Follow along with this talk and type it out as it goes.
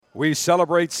We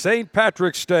celebrate St.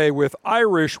 Patrick's Day with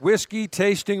Irish whiskey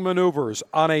tasting maneuvers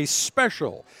on a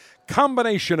special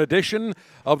combination edition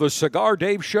of the Cigar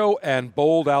Dave Show and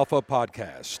Bold Alpha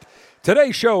podcast.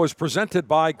 Today's show is presented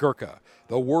by Gurkha,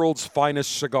 the world's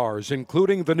finest cigars,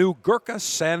 including the new Gurkha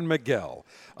San Miguel,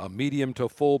 a medium to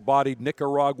full-bodied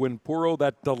Nicaraguan puro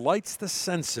that delights the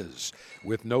senses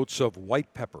with notes of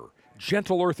white pepper,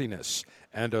 gentle earthiness,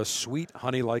 and a sweet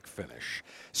honey-like finish.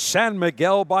 San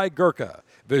Miguel by Gurkha.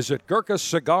 Visit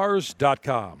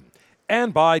GurkhaCigars.com.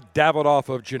 And by Davidoff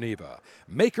of Geneva,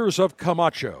 makers of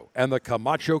Camacho and the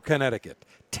Camacho Connecticut.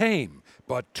 Tame,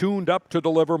 but tuned up to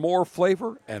deliver more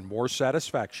flavor and more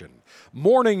satisfaction.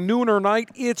 Morning, noon, or night,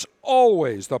 it's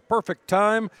always the perfect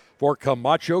time for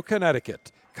Camacho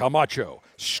Connecticut. Camacho,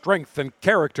 strength and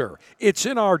character. It's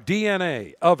in our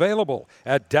DNA. Available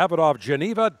at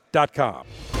DavidoffGeneva.com.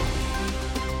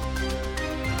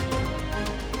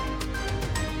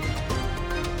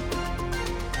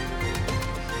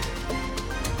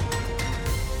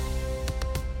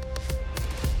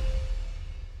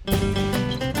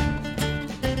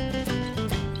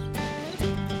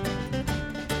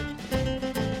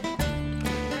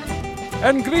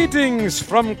 And greetings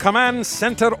from Command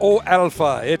Center O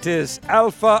Alpha. It is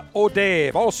Alpha O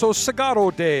Dave, also Cigar O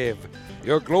Dave,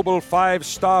 your global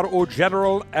 5-star O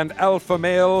General and Alpha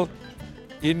Male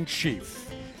in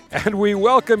Chief. And we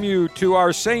welcome you to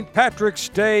our St. Patrick's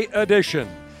Day edition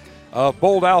of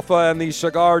Bold Alpha and the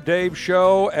Cigar Dave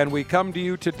Show. And we come to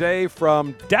you today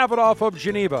from Davidoff of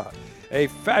Geneva, a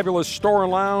fabulous store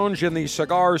and lounge in the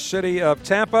cigar city of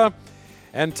Tampa.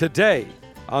 And today,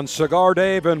 on Cigar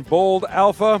Dave and Bold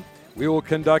Alpha, we will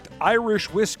conduct Irish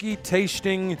whiskey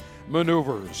tasting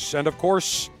maneuvers. And of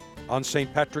course, on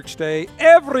St. Patrick's Day,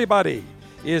 everybody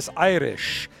is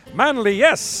Irish. Manly,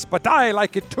 yes, but I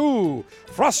like it too.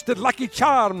 Frosted Lucky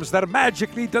Charms, they're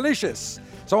magically delicious.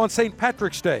 So on St.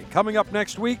 Patrick's Day, coming up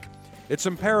next week, it's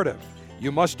imperative.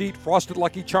 You must eat Frosted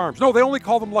Lucky Charms. No, they only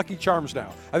call them Lucky Charms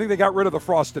now. I think they got rid of the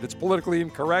Frosted. It's politically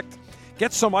incorrect.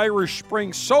 Get some Irish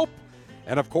Spring soap.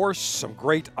 And, of course, some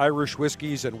great Irish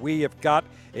whiskeys, and we have got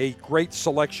a great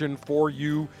selection for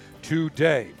you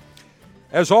today.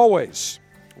 As always,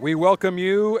 we welcome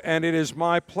you, and it is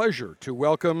my pleasure to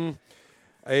welcome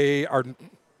our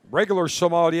regular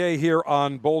sommelier here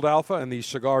on Bold Alpha and the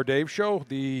Cigar Dave Show,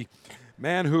 the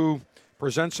man who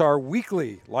presents our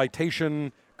weekly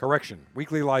libation of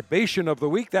the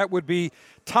week. That would be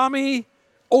Tommy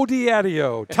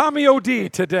O'Diadio. Tommy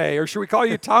O'D today, or should we call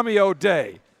you Tommy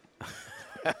O'Day?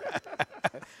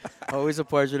 Always a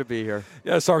pleasure to be here.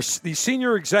 Yes, the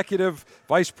Senior Executive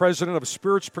Vice President of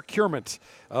Spirits Procurement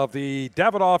of the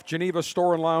Davidoff Geneva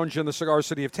Store and Lounge in the Cigar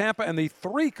City of Tampa and the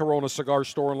 3 Corona Cigar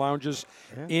Store and Lounges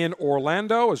in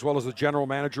Orlando, as well as the General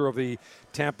Manager of the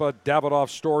Tampa Davidoff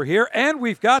store here. And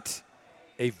we've got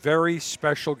a very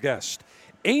special guest,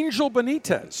 Angel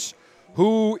Benitez,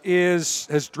 who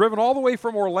has driven all the way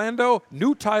from Orlando,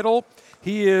 new title.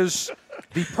 He is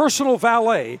the personal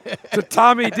valet to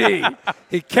Tommy D.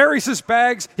 He carries his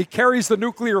bags. He carries the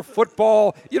nuclear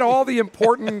football, all the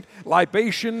important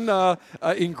libation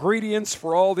ingredients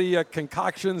for all the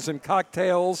concoctions and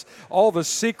cocktails, all the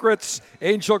secrets.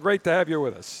 Angel, great to have you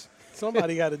with us.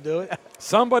 Somebody got to do it.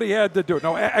 Somebody had to do it.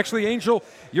 No, actually, Angel,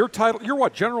 your title, you're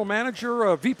what, General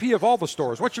Manager, VP of all the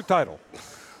stores. What's your title?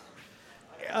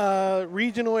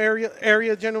 Regional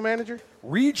area general manager.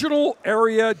 Regional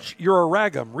area, you're a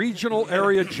RAGM, Regional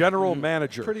Area General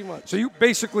Manager. Pretty much. So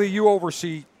you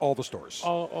oversee all the stores.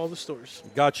 All the stores.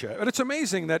 Gotcha. And it's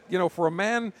amazing that, for a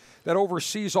man that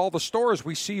oversees all the stores,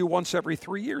 we see you once every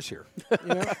 3 years here.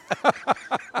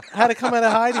 Had to come out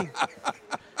of hiding.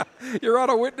 You're out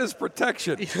of witness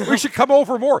protection. We should come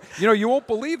over more. You won't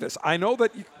believe this. I know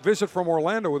that you visit from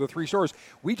Orlando with the 3 stores.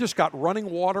 We just got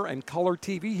running water and color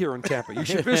TV here in Tampa. You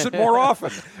should visit more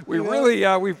often. We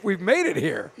we've made it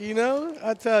here.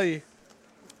 I tell you.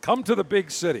 Come to the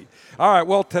big city. All right,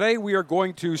 well, today we are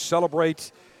going to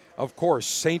celebrate, of course,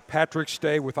 St. Patrick's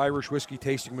Day with Irish whiskey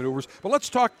tasting maneuvers. But let's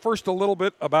talk first a little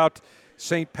bit about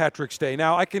St. Patrick's Day.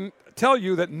 Now, I can tell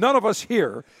you that none of us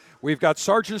here, we've got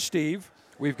Sergeant Steve,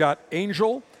 we've got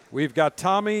Angel, we've got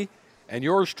Tommy, and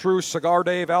yours true, Cigar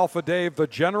Dave, Alpha Dave, the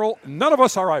General. None of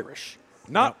us are Irish.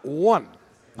 Not one.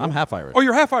 I'm half Irish. Oh,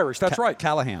 you're half Irish. That's right.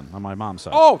 Callahan on my mom's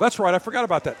side. Oh, that's right. I forgot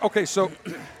about that. Okay, so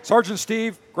Sergeant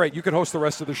Steve, great. You can host the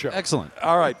rest of the show. Excellent.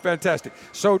 All right, fantastic.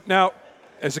 So now,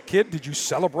 as a kid, did you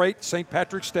celebrate St.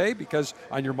 Patrick's Day because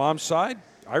on your mom's side,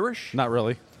 Irish? Not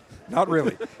really. Not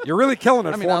really. You're really killing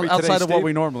it for me today, outside of what Steve.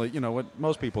 we normally, what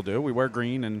most people do. We wear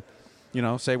green and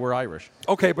say we're Irish.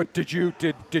 Okay, but did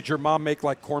your mom make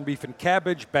like corned beef and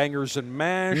cabbage, bangers and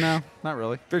mash? No, not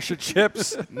really. Fish and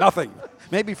chips? Nothing.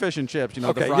 Maybe fish and chips. The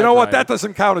Okay, fried you know what? variety. That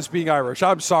doesn't count as being Irish.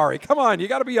 I'm sorry. Come on, you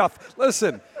got to be off.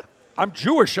 Listen, I'm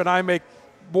Jewish and I make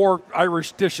more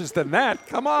Irish dishes than that.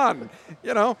 Come on,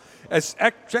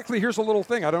 Actually, here's a little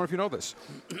thing. I don't know if you know this.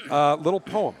 Little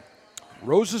poem.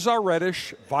 Roses are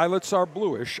reddish, violets are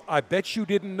bluish. I bet you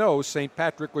didn't know St.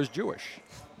 Patrick was Jewish.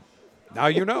 Now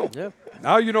you know. Yeah.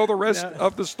 Now you know the rest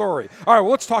of the story. All right,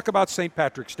 well, let's talk about St.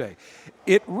 Patrick's Day.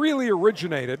 It really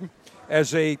originated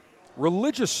as a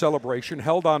religious celebration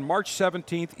held on March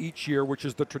 17th each year, which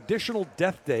is the traditional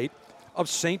death date of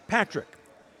St. Patrick,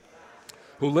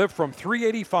 who lived from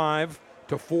 385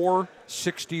 to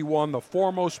 461, the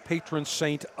foremost patron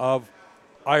saint of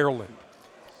Ireland.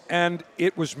 And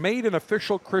it was made an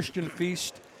official Christian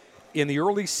feast in the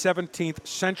early 17th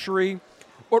century.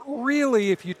 But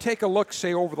really, if you take a look,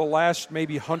 say, over the last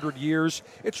maybe 100 years,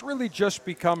 it's really just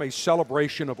become a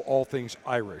celebration of all things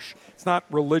Irish. It's not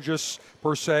religious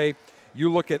per se.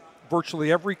 You look at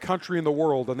virtually every country in the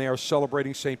world, and they are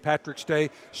celebrating St. Patrick's Day.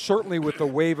 Certainly with the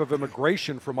wave of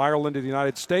immigration from Ireland to the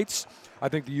United States, I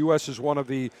think the U.S. is one of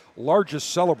the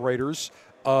largest celebrators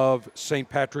of St.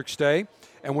 Patrick's Day.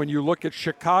 And when you look at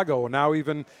Chicago, and now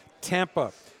even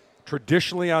Tampa,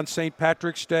 traditionally on St.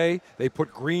 Patrick's Day, they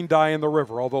put green dye in the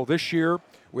river. Although this year,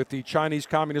 with the Chinese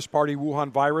Communist Party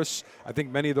Wuhan virus, I think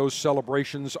many of those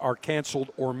celebrations are canceled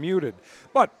or muted.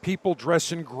 But people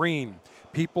dress in green.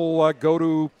 People go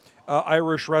to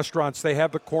Irish restaurants. They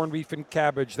have the corned beef and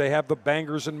cabbage. They have the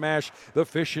bangers and mash, the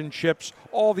fish and chips,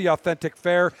 all the authentic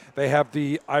fare. They have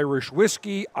the Irish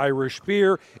whiskey, Irish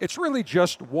beer. It's really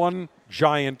just one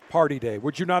giant party day.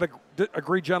 Would you not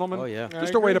agree, gentlemen? Oh, yeah.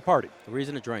 Just a way to party. A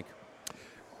reason to drink.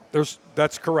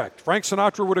 That's correct. Frank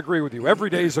Sinatra would agree with you. Every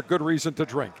day is a good reason to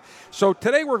drink. So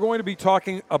today we're going to be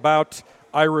talking about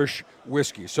Irish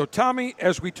whiskey. So Tommy,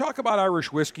 as we talk about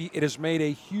Irish whiskey, it has made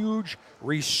a huge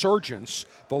resurgence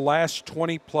the last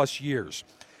 20 plus years.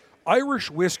 Irish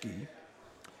whiskey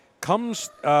comes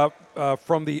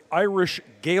from the Irish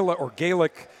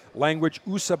Gaelic language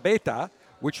usabeta,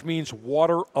 which means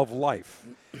water of life.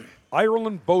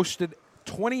 Ireland boasted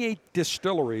 28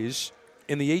 distilleries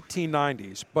in the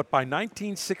 1890s, but by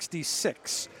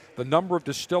 1966, the number of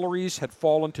distilleries had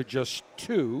fallen to just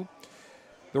 2.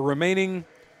 The remaining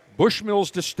Bushmills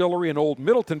Distillery and Old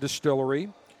Middleton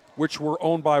Distillery, which were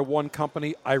owned by one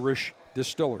company, Irish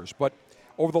Distillers. But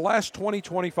over the last 20,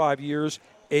 25 years,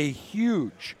 a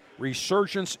huge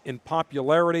resurgence in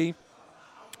popularity,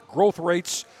 growth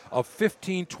rates of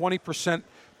 15, 20%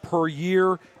 per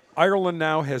year. Ireland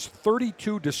now has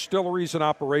 32 distilleries in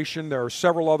operation. There are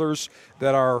several others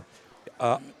that are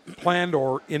planned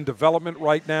or in development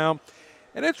right now.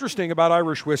 And interesting about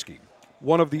Irish whiskey,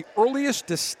 one of the earliest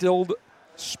distilled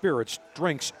spirits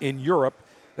drinks in Europe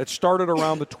that started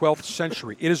around the 12th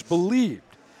century. It is believed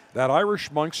that Irish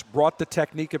monks brought the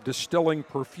technique of distilling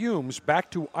perfumes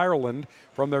back to Ireland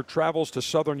from their travels to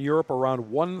southern Europe around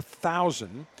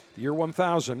 1000, the year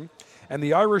 1000, and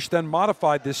the Irish then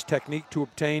modified this technique to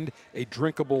obtain a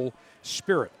drinkable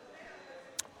spirit.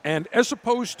 And as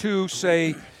opposed to,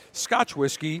 say, Scotch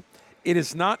whiskey, it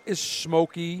is not as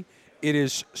smoky. It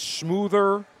is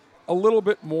smoother, a little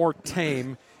bit more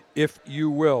tame, if you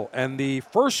will. And the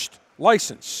first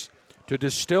license to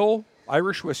distill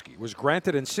Irish whiskey was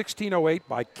granted in 1608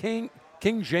 by King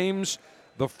James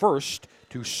I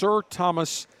to Sir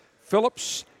Thomas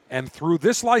Phillips. And through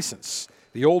this license,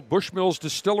 the old Bushmills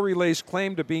Distillery lays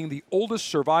claim to being the oldest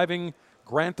surviving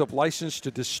grant of license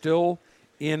to distill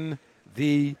in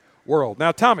the world.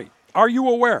 Now, Tommy, are you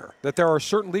aware that there are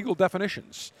certain legal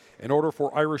definitions in order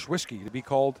for Irish whiskey to be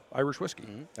called Irish whiskey?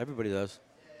 Mm-hmm. Everybody does.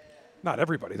 Not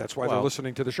everybody. That's why they're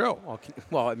listening to the show.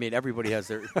 Well, I mean, everybody has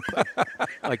their,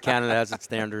 like Canada has its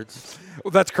standards.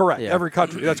 Well, that's correct. Yeah. Every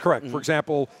country. That's correct. For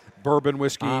example, bourbon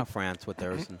whiskey. France with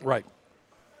theirs. Right.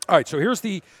 All right, so here's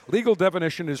the legal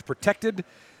definition. It is protected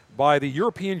by the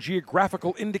European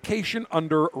Geographical Indication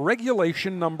under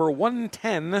Regulation number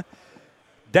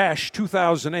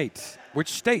 110-2008, which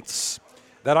states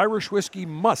that Irish whiskey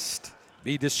must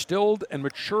be distilled and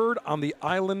matured on the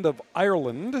island of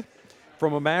Ireland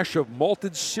from a mash of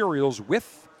malted cereals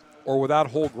with or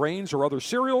without whole grains or other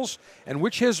cereals, and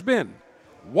which has been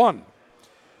 1.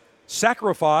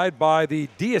 Saccharified by the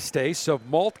diastase of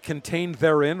malt contained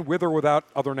therein with or without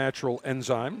other natural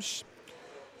enzymes.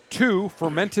 2,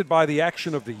 fermented by the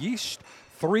action of the yeast.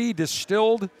 3,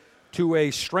 distilled to a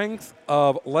strength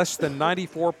of less than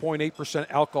 94.8%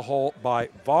 alcohol by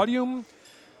volume.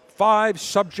 5,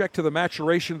 subject to the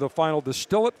maturation of the final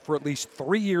distillate for at least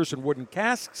 3 years in wooden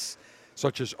casks,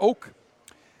 such as oak,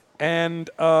 And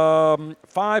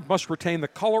 5, must retain the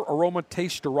color, aroma,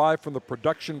 taste derived from the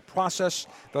production process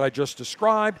that I just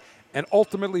described, and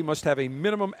ultimately must have a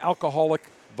minimum alcoholic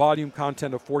volume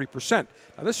content of 40%.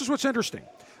 Now, this is what's interesting.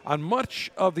 On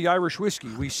much of the Irish whiskey,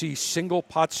 we see single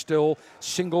pot still,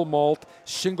 single malt,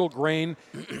 single grain.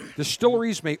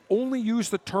 Distilleries may only use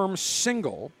the term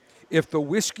single if the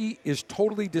whiskey is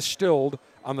totally distilled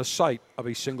on the site of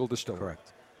a single distillery.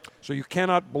 Correct. So you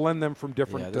cannot blend them from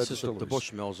different This is distilleries. the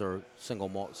Bushmills are single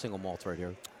malt right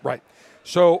here. Right.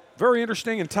 So very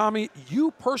interesting. And Tommy,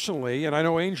 you personally, and I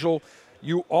know Angel,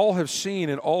 you all have seen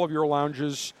in all of your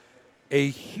lounges a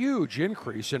huge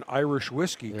increase in Irish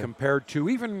whiskey compared to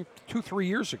even 2-3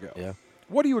 years ago. Yeah.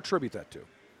 What do you attribute that to?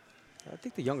 I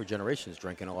think the younger generation is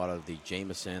drinking a lot of the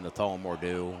Jameson, the Tullamore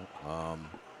Dew.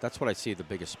 That's what I see the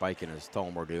biggest spike in is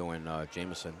Tullamore Dew and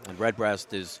Jameson. And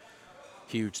Redbreast is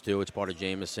huge too. It's part of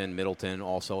Jameson. Middleton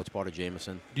also, it's part of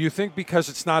Jameson. Do you think because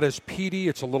it's not as peaty,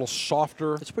 it's a little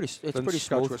softer? It's pretty than pretty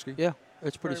Scotch smooth. whiskey? Yeah,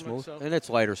 it's pretty Very much smooth, so. and it's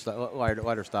lighter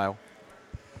style.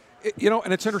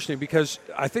 And it's interesting because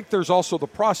I think there's also the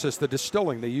process, the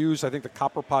distilling. They use, I think, the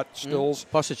copper pot stills.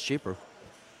 Plus, it's cheaper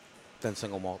than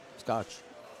single malt Scotch.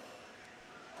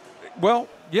 Well,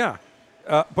 yeah.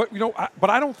 But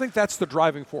I don't think that's the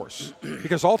driving force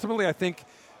because ultimately I think,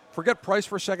 forget price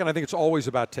for a second, I think it's always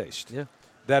about taste. Yeah.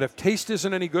 That if taste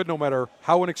isn't any good, no matter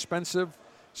how inexpensive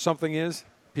something is,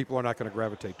 people are not going to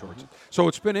gravitate towards it. So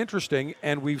it's been interesting,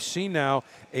 and we've seen now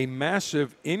a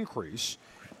massive increase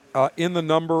in the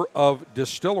number of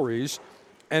distilleries.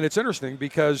 And it's interesting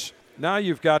because now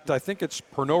you've got, I think it's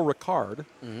Pernod Ricard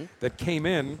that came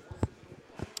in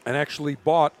and actually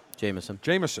bought Jameson.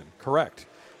 Correct.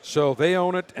 So they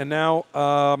own it, and now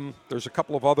there's a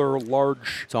couple of other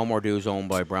large. Tullamore Dew is owned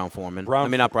by Brown-Forman.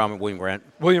 Not Brown, William Grant.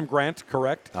 William Grant,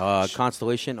 correct.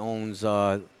 Constellation owns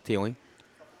Teeling.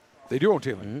 They do own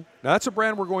Teeling. Now, that's a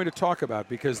brand we're going to talk about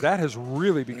because that has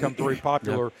really become very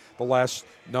popular the last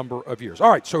number of years. All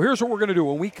right, so here's what we're going to do.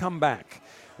 When we come back,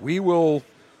 we will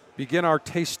begin our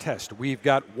taste test. We've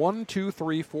got 1, 2,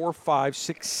 3, 4, 5,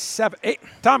 6, 7, 8.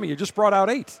 Tommy, you just brought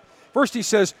out 8. First he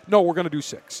says, no, we're going to do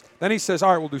 6. Then he says,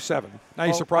 all right, we'll do 7. Now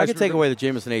you surprised I could take away the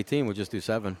Jameson 18. We'll just do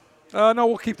 7. No,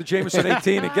 we'll keep the Jameson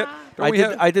 18 and get.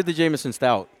 I did the Jameson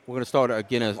Stout. We're going to start a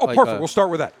Guinness. Oh, perfect. We'll start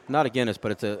with that. Not a Guinness,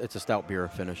 but it's a stout beer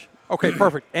finish. Okay,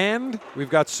 perfect. And we've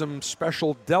got some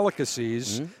special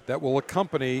delicacies that will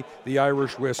accompany the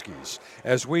Irish whiskeys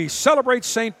as we celebrate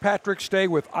St. Patrick's Day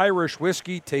with Irish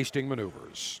whiskey tasting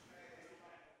maneuvers.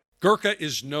 Gurkha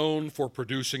is known for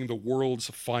producing the world's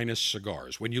finest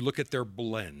cigars. When you look at their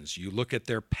blends, you look at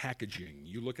their packaging,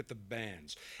 you look at the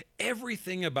bands,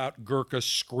 everything about Gurkha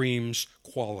screams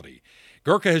quality.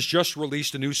 Gurkha has just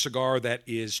released a new cigar that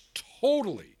is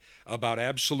totally about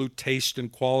absolute taste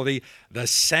and quality, the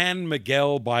San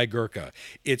Miguel by Gurkha.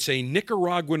 It's a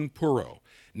Nicaraguan puro,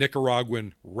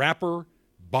 Nicaraguan wrapper,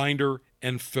 binder,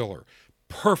 and filler.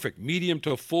 Perfect medium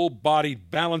to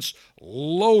full-bodied balance,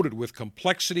 loaded with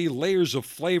complexity, layers of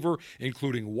flavor,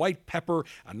 including white pepper,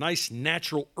 a nice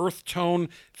natural earth tone,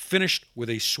 finished with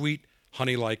a sweet,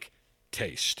 honey-like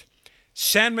taste.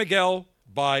 San Miguel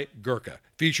by Gurkha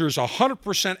features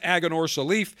 100% Aganorsa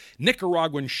leaf,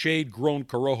 Nicaraguan shade-grown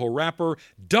Corojo wrapper,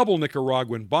 double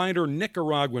Nicaraguan binder,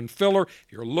 Nicaraguan filler.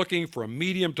 If you're looking for a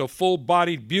medium to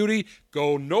full-bodied beauty,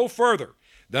 go no further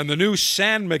than the new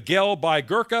San Miguel by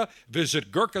Gurkha.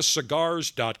 Visit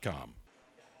GurkhaCigars.com.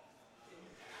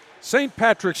 St.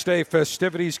 Patrick's Day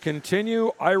festivities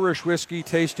continue. Irish whiskey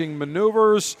tasting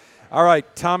maneuvers. All right,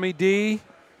 Tommy D,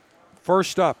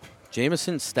 first up.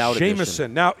 Jameson Stout Jameson.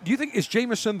 Edition. Now, do you think, is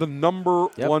Jameson the number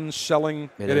one selling?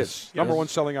 It is. is. Number Yes. one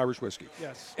selling Irish whiskey.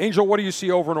 Yes. Angel, what do you see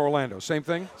over in Orlando? Same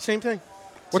thing? Same thing.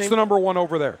 What's the number one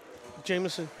over there?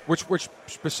 Jameson. Which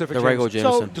specific The regular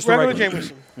Jameson? Jameson. So, Just the regular regular.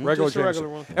 Jameson. Regular Just a Jameson.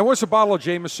 regular one. And what's a bottle of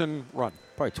Jameson run?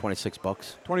 Probably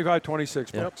 $26. 25,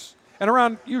 26 bucks.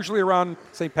 And usually around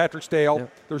St. Patrick's Day,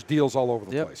 there's deals all over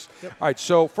the Yep. place. All right,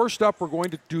 so first up, we're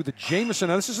going to do the Jameson.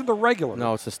 Now, this isn't the regular.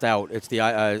 No, it's a stout. It's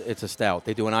it's a stout.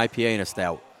 They do an IPA and a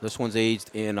stout. This one's aged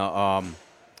in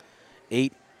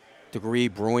 8-degree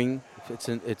brewing. It's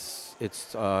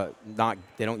not.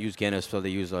 They don't use Guinness, so they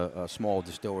use a small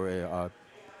distillery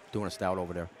doing a stout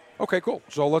over there. Okay, cool.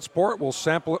 So let's pour it. We'll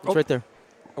sample it. It's right there.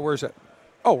 Where is that?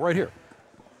 Oh, right here.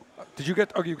 Did you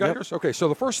get? Oh, you got Yep. yours. Okay, so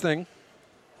the first thing,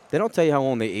 They don't tell you how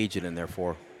long they age it in there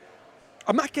for.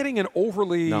 I'm not getting an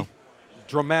overly No.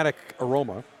 dramatic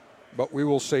aroma, but we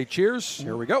will say cheers.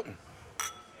 Here we go.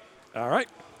 All right.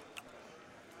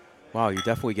 Wow, you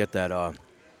definitely get that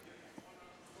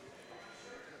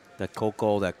that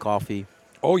cocoa, that coffee.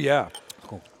 Oh yeah.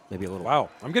 Maybe a little. Wow.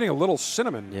 I'm getting a little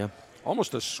cinnamon. Yeah.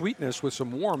 almost a sweetness with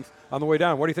some warmth on the way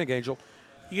down. What do you think, Angel?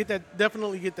 You get that,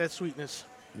 definitely get that sweetness.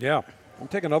 Yeah. I'm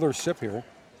taking another sip here.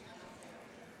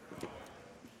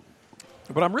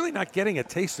 But I'm really not getting a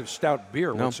taste of stout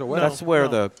beer No, whatsoever. that's where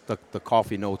No. the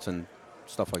coffee notes and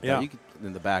stuff like Yeah. that. You can,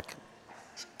 in the back.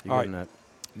 You're All getting right.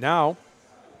 that. Now,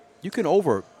 You can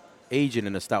over age it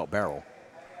in a stout barrel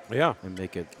yeah. and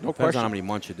make it. No Depends question. on how many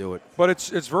months you do it. But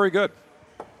it's very good.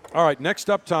 All right,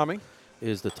 next up, Tommy.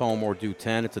 Is the Tullamore Dew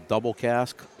 10. It's a double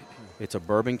cask. It's a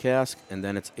bourbon cask, and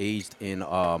then it's aged in.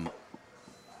 No,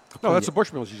 that's the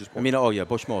Bushmills you just poured.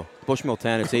 Bushmill. Bushmill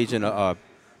 10. It's aged in a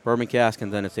bourbon cask,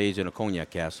 and then it's aged in a cognac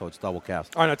cask, so it's double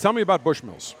cask. All right, now tell me about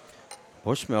Bushmills.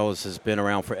 Bushmills has been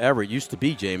around forever. It used to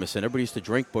be Jameson. Everybody used to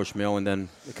drink Bushmill, and then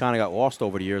it kind of got lost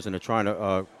over the years, and they're trying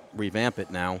to revamp it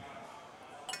now.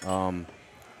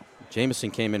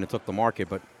 Jameson came in and took the market,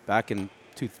 but back in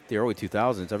the early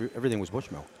 2000s, everything was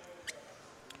Bushmill.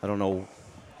 I don't know.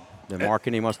 The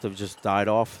marketing must have just died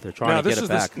off. They're trying to get it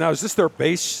back. Now, is this their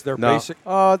base, their No. basic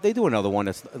They do another one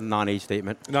that's a non-age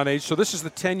statement. non-age? So this is the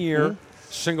 10-year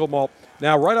single malt.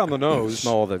 Now, right on the nose.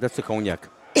 Smell of it. That's the cognac.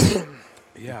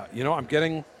 Yeah, I'm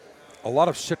getting a lot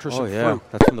of citrus Oh, and yeah. fruit.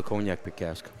 That's from the cognac big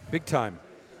cask. Big time.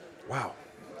 Wow.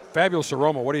 Fabulous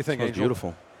aroma. What do you think, Smells Angel?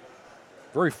 beautiful.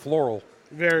 Very floral.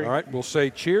 Very. All right, we'll say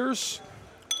cheers.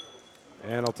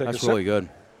 And I'll take a That's sip. really good.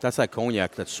 That's that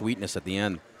cognac, that sweetness at the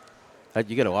end.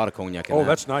 You get a lot of cognac in Oh, that.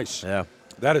 that's nice. Yeah.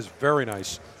 That is very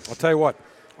nice. I'll tell you what,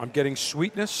 I'm getting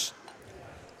sweetness,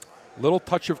 little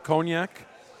touch of cognac,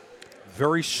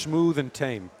 very smooth and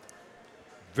tame,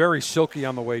 very silky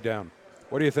on the way down.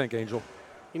 What do you think, Angel?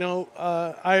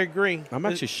 I agree. I'm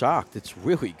actually shocked. It's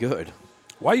really good.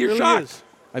 Why are you It really shocked? is.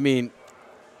 I mean,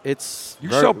 it's. You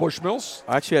very- sell Bushmills?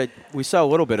 Actually, we sell a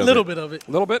little bit A of little it. bit of it.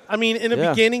 A little bit? I mean, in the Yeah.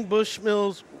 beginning,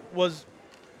 Bushmills was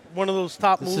one of those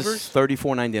top This movers. is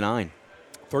 $34.99.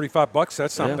 $35,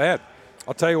 that's not Yeah. bad.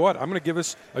 I'll tell you what, I'm going to give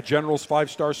us a General's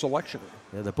 5-star selection.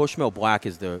 Yeah, the Bushmill Black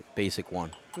is the basic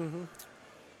one.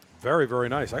 Very, very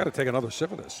nice. I got to take another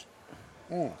sip of this.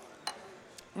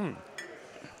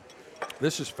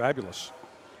 This is fabulous.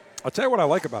 I'll tell you what I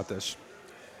like about this.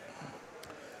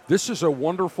 This is a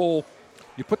wonderful,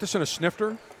 you put this in a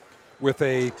snifter with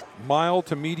a mild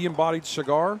to medium bodied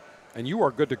cigar, and you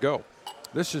are good to go.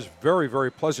 This is very,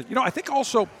 very pleasant. I think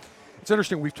also, it's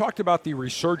interesting, we've talked about the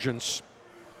resurgence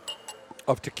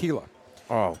of tequila.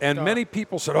 Oh. And many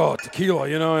people said, oh, tequila,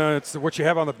 it's what you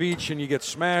have on the beach and you get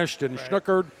smashed and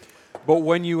schnookered. But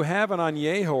when you have an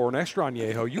añejo or an extra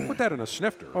añejo, you put that in a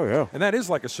snifter. Oh, yeah. And that is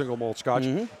like a single malt scotch.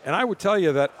 And I would tell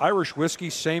you that Irish whiskey,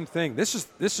 same thing. This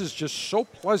is just so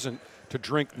pleasant to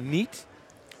drink neat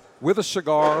with a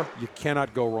cigar. You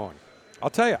cannot go wrong. I'll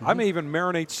tell you, I may even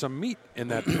marinate some meat in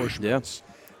that Bushmills.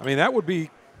 I mean, that would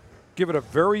give it a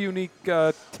very unique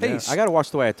taste. I got to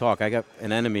watch the way I talk. I got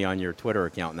an enemy on your Twitter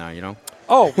account now,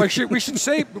 Oh, we should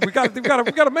say we got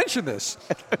to mention this,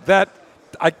 that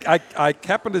I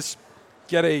happen to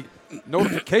get a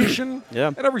notification, Yeah.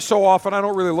 and every so often, I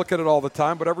don't really look at it all the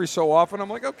time, but every so often I'm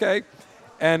like, okay,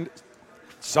 and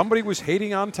somebody was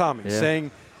hating on Tommy,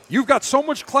 saying, "You've got so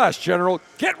much class, General.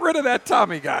 Get rid of that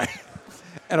Tommy guy."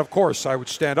 And of course, I would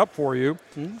stand up for you,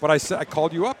 but I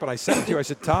called you up and I said it to you. I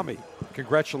said, Tommy,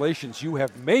 congratulations, you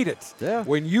have made it. Yeah.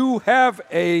 When you have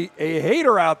a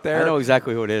hater out there, I know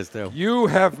exactly who it is, too. you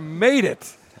have made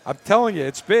it. I'm telling you,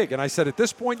 it's big. And I said, at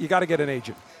this point, you got to get an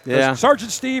agent. 'Cause Yeah.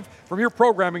 Sergeant Steve, from your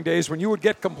programming days, when you would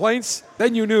get complaints,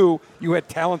 then you knew you had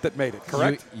talent that made it,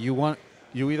 correct?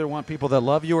 You either want people that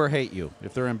love you or hate you.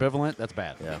 If they're ambivalent, that's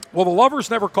bad. Yeah. Well, the lovers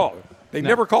never call. They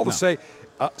never call no. to say,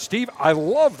 Steve, I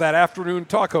love that afternoon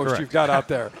talk host Correct. you've got out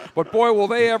there. But boy, will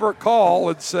they ever call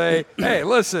and say, hey,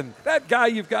 listen, that guy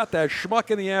you've got, that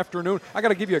schmuck in the afternoon, I got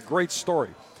to give you a great story.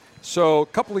 So a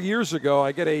couple of years ago,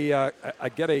 I get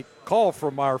a call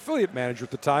from our affiliate manager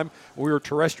at the time. We were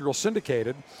terrestrial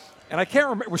syndicated. And I can't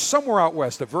remember. It was somewhere out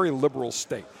west, a very liberal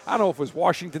state. I don't know if it was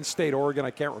Washington State, Oregon.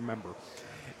 I can't remember.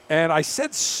 And I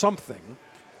said something,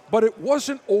 but it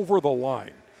wasn't over the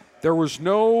line. It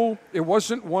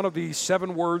wasn't one of the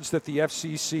 7 words that the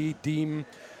FCC deem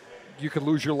you could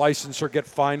lose your license or get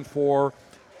fined for,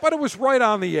 but it was right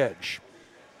on the edge.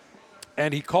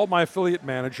 And he called my affiliate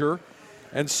manager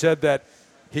and said that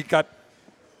he got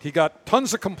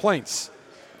tons of complaints,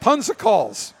 tons of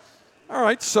calls. All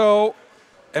right,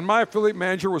 and my affiliate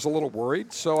manager was a little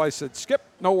worried, so I said, Skip,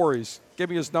 no worries. Give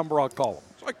me his number, I'll call him.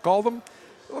 So I called him.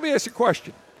 Let me ask you a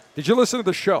question. Did you listen to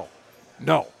the show?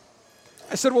 No.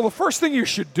 I said, well, the first thing you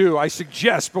should do, I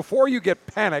suggest, before you get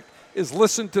panicked, is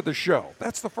listen to the show.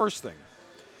 That's the first thing.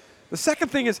 The second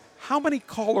thing is, how many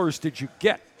callers did you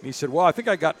get? And he said, well, I think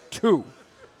I got 2.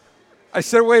 I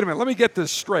said, wait a minute, let me get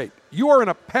this straight. You are in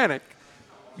a panic.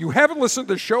 You haven't listened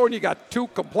to the show and you got 2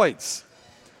 complaints.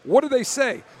 What did they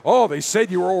say? Oh, they said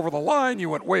you were over the line. You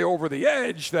went way over the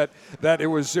edge. That it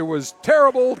was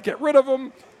terrible. Get rid of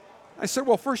them. I said,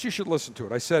 well, first you should listen to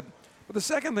it. I said, but the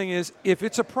second thing is, if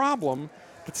it's a problem,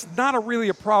 it's not really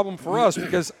a problem for us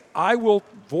because I will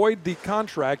void the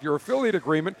contract, your affiliate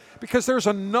agreement, because there's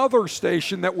another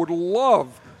station that would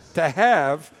love to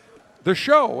have the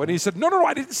show. And he said, no,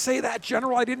 I didn't say that,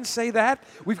 General. I didn't say that.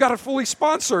 We've got it fully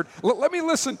sponsored. Let me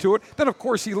listen to it. Then, of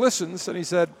course, he listens, and he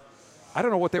said, I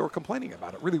don't know what they were complaining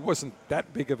about. It really wasn't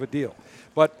that big of a deal.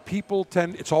 But people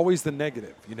it's always the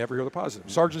negative. You never hear the positive.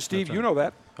 Sergeant Steve, you know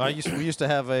that. We used to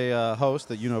have a host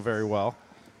that you know very well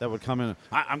that would come in.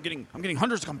 I'm getting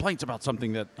hundreds of complaints about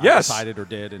something that I decided or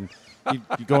did, and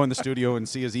you go in the studio and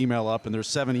see his email up, and there's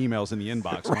 7 emails in the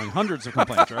inbox, right. Hundreds of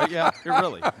complaints, right? Yeah,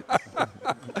 really.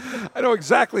 I know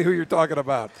exactly who you're talking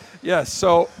about. Yes.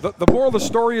 So the moral of the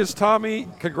story is, Tommy,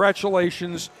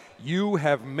 congratulations. You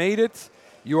have made it.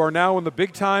 You are now in the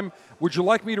big time. Would you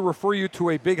like me to refer you to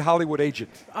a big Hollywood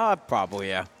agent? Probably,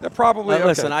 yeah. Probably. Okay.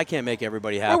 Listen, I can't make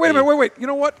everybody happy. Wait a minute. Wait. You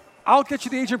know what? I'll get you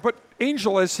the agent, but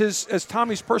Angel, as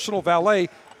Tommy's personal valet,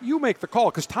 you make the call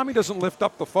because Tommy doesn't lift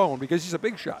up the phone because he's a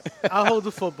big shot. I'll hold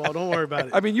the football. Don't worry about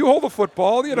it. I mean, you hold the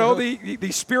football, the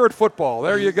spirit football.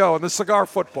 There you go, and the cigar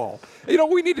football.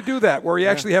 We need to do that where you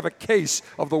actually have a case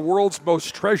of the world's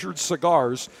most treasured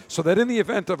cigars so that in the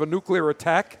event of a nuclear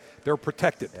attack, they're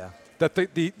protected. Yeah. That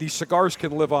the cigars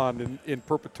can live on in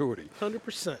perpetuity.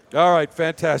 100%. All right,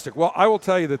 fantastic. Well, I will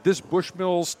tell you that this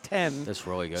Bushmills 10 That's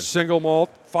really good. single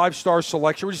malt, 5-star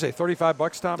selection. What did you say,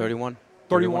 $35, Tom? 31.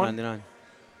 31? $31.99.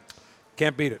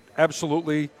 Can't beat it.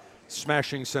 Absolutely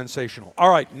smashing sensational.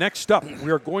 All right, next up, we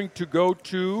are going to go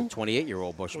to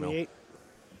 28-year-old Bushmill. 28.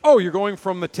 Oh, you're going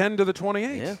from the 10 to the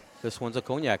 28? Yeah, this one's a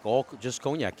cognac, just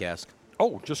cognac cask.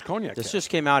 Oh, just cognac. This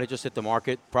just came out. It just hit the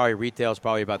market. Probably retails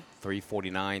probably about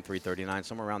 $349, $339,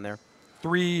 somewhere around there.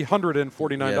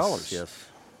 $349. Yes.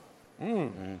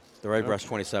 The Redbreast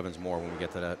 27 is more when we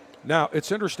get to that. Now,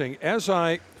 it's interesting.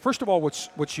 First of all,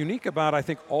 what's unique about, I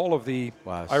think, all of the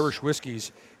Irish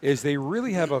whiskeys is they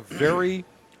really have a very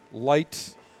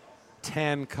light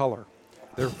tan color.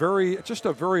 They're just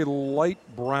a very light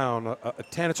brown, a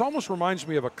tan. It almost reminds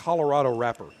me of a Colorado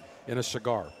wrapper in a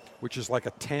cigar, which is like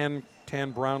a tan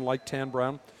brown, light tan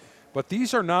brown. But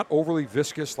these are not overly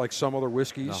viscous like some other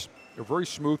whiskeys. No. They're very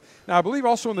smooth. Now, I believe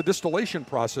also in the distillation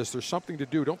process, there's something to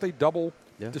do. Don't they double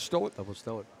distill it? Double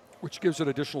distill it. Which gives it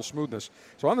additional smoothness.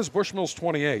 So on this Bushmills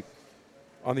 28,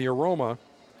 on the aroma.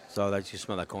 So that you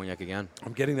smell that cognac again?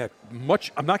 I'm getting that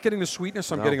much. I'm not getting the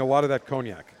sweetness. I'm getting a lot of that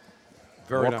cognac.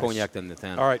 Very More nice. cognac than the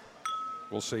 10. All right.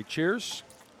 We'll say cheers.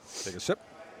 Take a sip.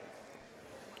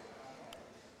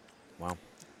 Wow.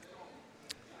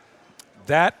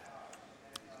 That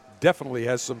definitely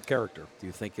has some character. Do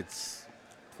you think it's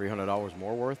 $300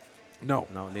 more worth? No.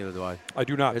 No, neither do I. I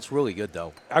do not. It's really good,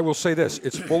 though. I will say this.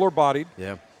 It's fuller bodied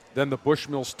than the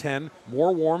Bushmills 10.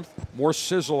 More warmth, more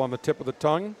sizzle on the tip of the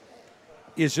tongue.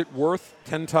 Is it worth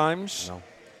 10 times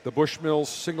the Bushmills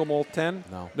single malt 10?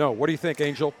 No. No. What do you think,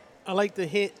 Angel? I like the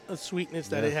hint of sweetness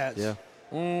that it has. Yeah.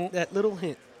 That little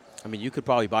hint. I mean, you could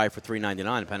probably buy it for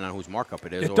 $3.99 depending on whose markup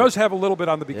it is. It does have a little bit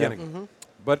on the beginning,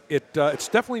 but it's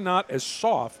definitely not as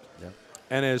soft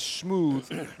and as smooth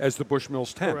as the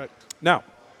Bushmills 10. Correct. Now,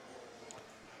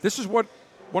 this is one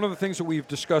of the things that we've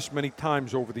discussed many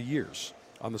times over the years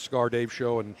on the Cigar Dave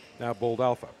Show and now Bold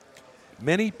Alpha.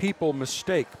 Many people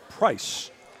mistake price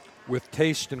with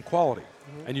taste and quality,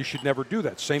 and you should never do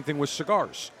that. Same thing with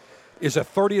cigars. Is a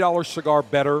 $30 cigar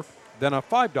better than a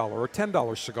 $5 or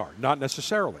 $10 cigar? Not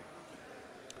necessarily.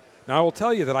 Now, I will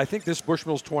tell you that I think this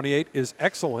Bushmills 28 is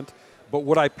excellent, but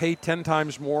would I pay 10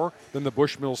 times more than the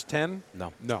Bushmills 10?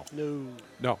 No.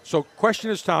 No. So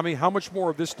question is, Tommy, how much more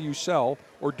of this do you sell,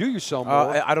 or do you sell more?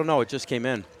 I don't know. It just came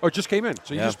in. Oh, it just came in.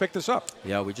 So you just picked this up.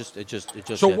 Yeah, it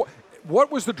just So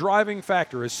what was the driving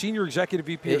factor as Senior Executive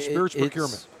VP of Spirits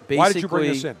Procurement? Why did you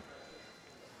bring this in?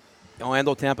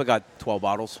 Orlando, Tampa got 12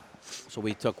 bottles, so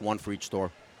we took one for each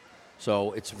store.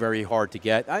 So it's very hard to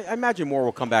get. I imagine more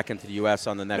will come back into the U.S.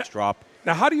 on the next drop.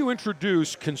 Now, how do you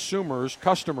introduce customers,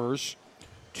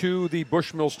 to the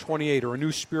Bushmills 28 or a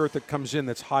new spirit that comes in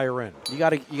that's higher end? You got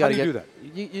to do that?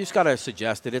 You just got to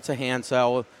suggest it. It's a hand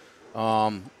sell. I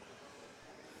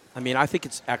mean, I think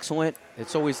it's excellent.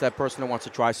 It's always that person that wants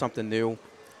to try something new.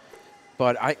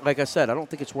 But like I said, I don't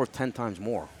think it's worth 10 times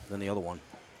more than the other one.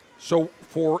 So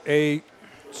for a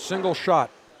single shot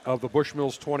of the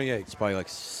Bushmills 28, it's probably like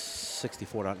 $6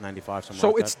 $64.95.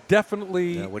 So it's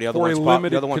definitely the other for a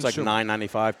limited the other one's consumer. like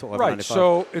 $9.95 to $11.95. Right,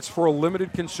 so it's for a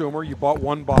limited consumer. You bought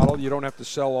one bottle. You don't have to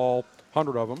sell all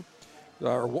 100 of them.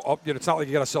 It's not like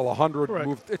you got to sell 100.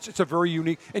 Correct. It's a very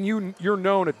unique. And you're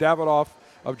known at Davidoff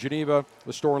of Geneva,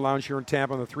 the store and lounge here in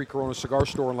Tampa, and the Three Corona Cigar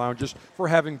Store and Lounges for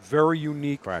having very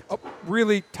unique,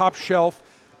 really top shelf.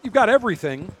 You've got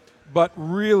everything, but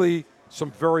really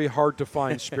some very hard to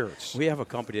find spirits. We have a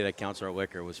company that counts our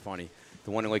liquor. It was funny. The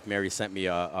one in Lake Mary sent me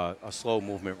a slow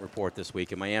movement report this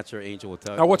week, and my answer, Angel, will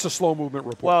tell you. Now, what's a slow movement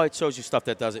report? Well, it shows you stuff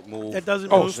that doesn't move. It doesn't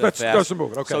move. move. That doesn't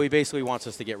move. Okay. So he basically wants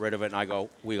us to get rid of it, and I go,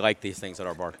 we like these things at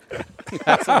our bar.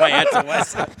 That's what my answer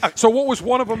was. So what was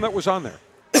one of them that was on there?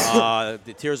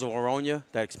 The Tears of Oronia,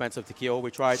 that expensive tequila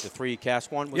we tried, the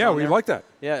 3-cask one. Was on we there. like that.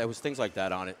 Yeah, it was things like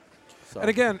that on it. So. And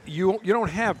again, you don't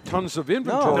have tons of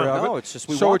inventory of it. No, it's just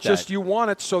we want just you want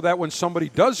it so that when somebody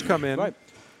does come in,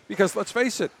 because let's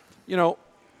face it, 2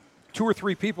 or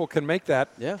 3 people can make that.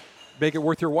 Yeah. Make it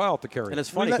worth your while to carry. And it's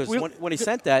funny because when he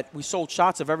sent that, we sold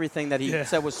shots of everything that he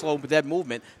said was slow dead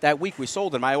movement. That week we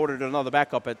sold them. I ordered another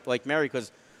backup at Lake Mary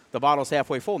because the bottle's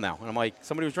halfway full now. And I'm like,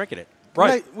 somebody was drinking it.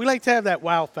 Right. We like to have that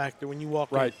wow factor when you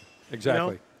walk in. Right.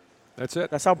 Exactly. That's it.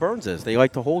 That's how Burns is. They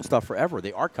like to hold stuff forever.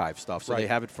 They archive stuff, so Right. they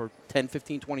have it for 10,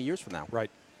 15, 20 years from now. Right.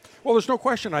 Well, there's no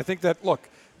question. I think that, look,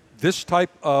 this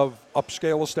type of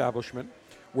upscale establishment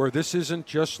where this isn't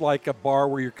just like a bar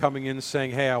where you're coming in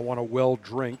saying, hey, I want a well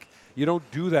drink. You don't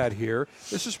do that here.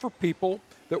 This is for people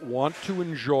that want to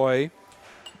enjoy.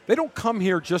 They don't come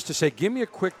here just to say, give me a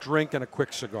quick drink and a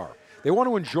quick cigar. They want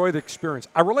to enjoy the experience.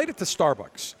 I relate it to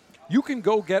Starbucks. You can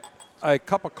go get a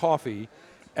cup of coffee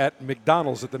at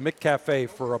McDonald's at the McCafe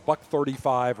for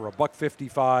 $1.35 or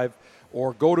 $1.55,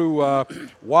 or go to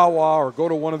Wawa or go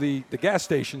to one of the gas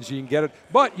stations, you can get it.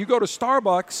 But you go to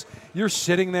Starbucks, you're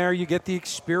sitting there, you get the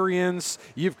experience,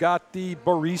 you've got the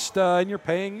barista, and you're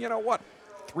paying, $3,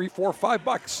 $4,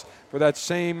 $5 for that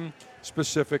same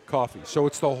specific coffee. So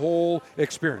it's the whole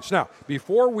experience. Now,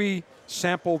 before we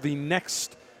sample the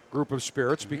next group of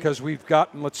spirits, because we've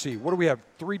gotten, let's see, what do we have?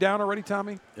 3 down already,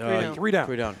 Tommy? 3 down.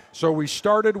 3 down. So we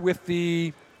started with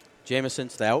the Jameson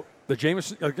Stout. The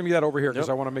Jameson, give me that over here because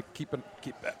I want to keep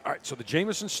that. All right, so the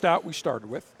Jameson Stout we started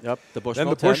with. Yep, the Bushmill Then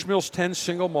the 10. Bushmills 10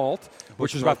 single malt,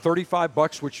 which is about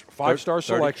 $35, which 5-star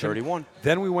selection. 31.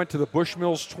 Then we went to the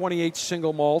Bushmills 28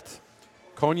 single malt,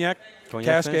 cognac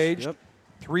cask finish, aged, yep.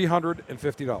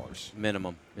 $350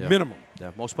 Minimum. Yeah. minimum.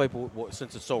 Yeah, most people,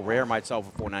 since it's so rare, might sell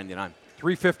for $4.99.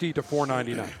 $350 to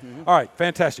 $4.99. All right,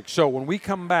 fantastic. So when we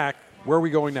come back, where are we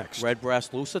going next?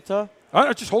 Redbreast Lucita.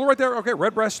 Just hold it right there. Okay,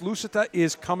 Redbreast Lucita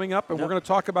is coming up, and we're going to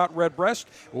talk about Redbreast.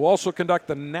 We'll also conduct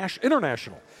the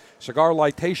International Cigar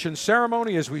Lightation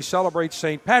Ceremony as we celebrate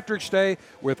St. Patrick's Day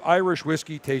with Irish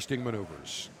whiskey tasting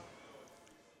maneuvers.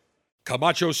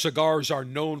 Camacho cigars are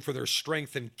known for their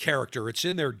strength and character. It's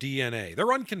in their DNA.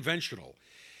 They're unconventional.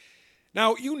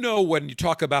 Now, when you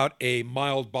talk about a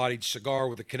mild-bodied cigar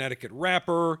with a Connecticut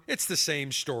wrapper, it's the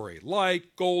same story.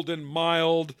 Light, golden,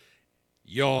 mild.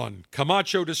 Yawn.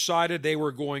 Camacho decided they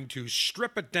were going to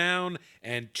strip it down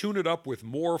and tune it up with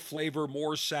more flavor,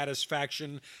 more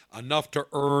satisfaction, enough to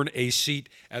earn a seat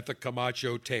at the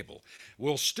Camacho table.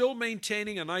 While still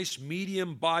maintaining a nice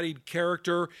medium-bodied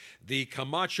character, the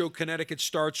Camacho Connecticut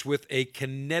starts with a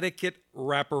Connecticut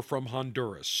wrapper from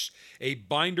Honduras, a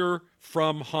binder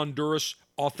from Honduras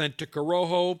Authentic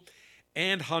Corojo,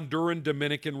 and Honduran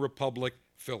Dominican Republic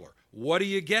filler. What do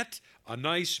you get? A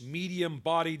nice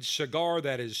medium-bodied cigar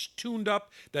that is tuned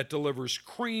up, that delivers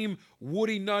cream,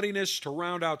 woody nuttiness to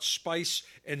round out spice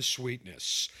and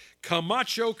sweetness.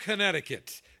 Camacho,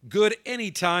 Connecticut. Good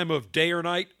any time of day or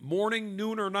night, morning,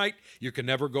 noon, or night. You can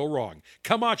never go wrong.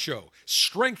 Camacho,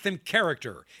 strength and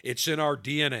character. It's in our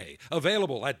DNA.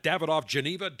 Available at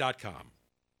DavidoffGeneva.com.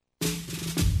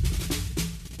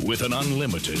 With an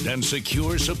unlimited and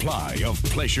secure supply of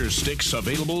pleasure sticks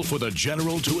available for the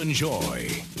general to enjoy,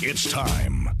 it's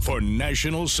time for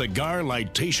National Cigar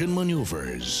Lightation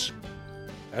Maneuvers.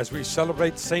 As we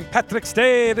celebrate St. Patrick's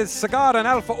Day, it is Cigar and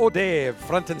Alpha O'Dave,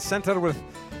 front and center with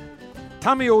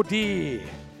Tommy O'D.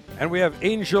 And we have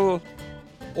Angel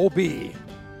O.B.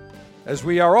 As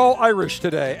we are all Irish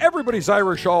today. Everybody's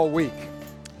Irish all week.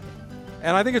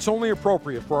 And I think it's only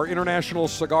appropriate for our International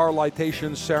Cigar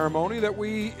Lightation Ceremony that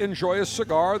we enjoy a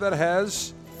cigar that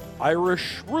has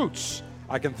Irish roots.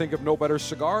 I can think of no better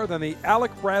cigar than the Alec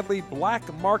Bradley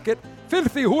Black Market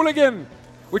Filthy Hooligan,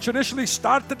 which initially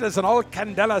started as an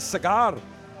all-candela cigar.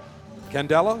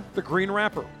 Candela, the green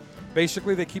wrapper.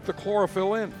 Basically, they keep the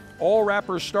chlorophyll in. All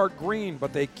wrappers start green,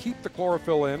 but they keep the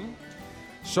chlorophyll in.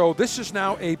 So this is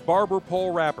now a barber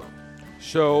pole wrapper.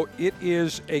 So it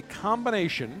is a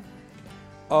combination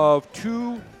of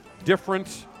 2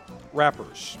 different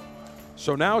wrappers.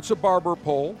 So now it's a barber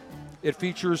pole. It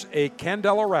features a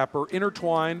candela wrapper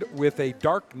intertwined with a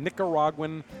dark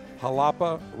Nicaraguan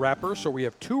jalapa wrapper. So we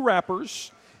have 2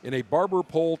 wrappers in a barber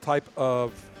pole type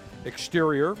of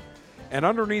exterior. And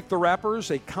underneath the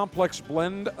wrappers, a complex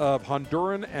blend of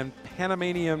Honduran and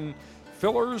Panamanian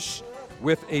fillers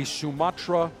with a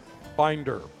Sumatra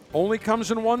binder. Only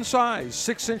comes in one size,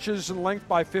 6 inches in length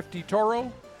by 50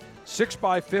 Toro, 6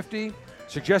 by 50.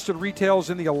 Suggested retails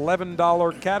in the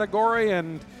 $11 category.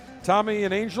 And Tommy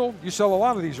and Angel, you sell a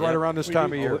lot of these right around this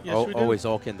time of year. Yes, we do. Always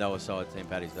all Candela sell at St.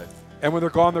 Patty's Day. And when they're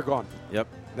gone, they're gone. Yep.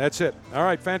 That's it. All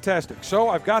right, fantastic. So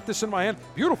I've got this in my hand.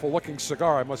 Beautiful looking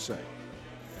cigar, I must say.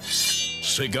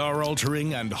 Cigar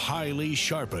altering and highly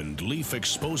sharpened leaf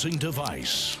exposing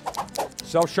device.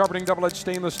 Self-sharpening double-edged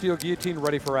stainless steel guillotine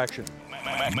ready for action.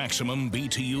 Maximum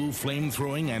BTU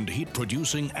flame-throwing and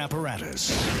heat-producing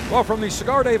apparatus. Well, from the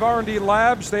Cigar Dave R&D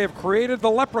Labs, they have created the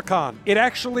Leprechaun. It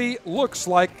actually looks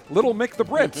like Little Mick the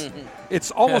Brit.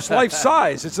 It's almost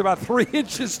life-size. It's about 3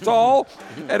 inches tall,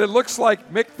 and it looks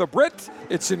like Mick the Brit.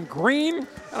 It's in green, and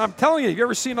I'm telling you,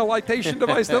 ever seen a lightation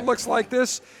device that looks like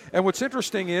this? And what's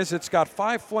interesting is it's got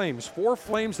 5 flames, 4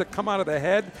 flames that come out of the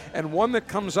head and 1 that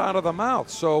comes out of the mouth.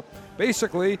 So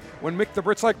basically, when Mick the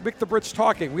Brit's like Mick the Brit's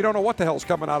talking, we don't know what the hell's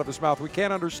coming out of his mouth. We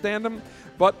can't understand him,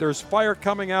 but there's fire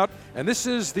coming out, and this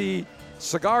is the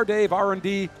Cigar Dave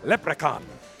R&D Leprechaun.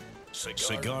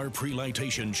 Cigar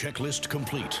pre-lightation checklist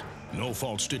complete. No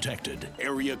faults detected.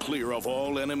 Area clear of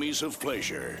all enemies of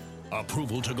pleasure.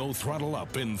 Approval to go throttle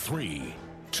up in 3,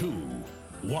 2,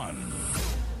 1.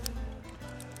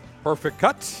 Perfect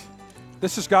cut.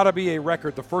 This has got to be a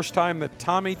record. The first time that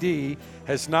Tommy D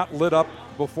has not lit up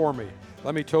before me.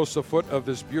 Let me toast the foot of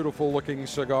this beautiful looking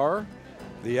cigar.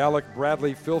 The Alec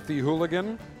Bradley Filthy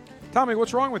Hooligan. Tommy,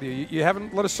 what's wrong with you? You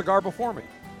haven't lit a cigar before me.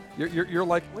 You're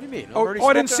like, What do you mean? Oh,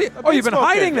 I didn't see it. Oh, you've been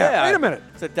hiding that. Yeah. Wait a minute.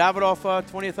 It's a Davidoff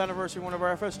 20th anniversary, one of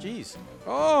our FSGs.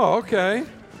 Oh, okay.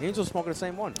 Angel's smoking the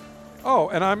same one. Oh,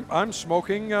 and I'm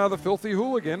smoking the Filthy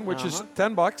Hooligan, which is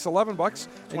 $10, $11,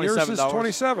 and yours is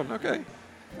 $27. Okay.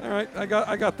 All right,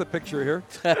 I got the picture here.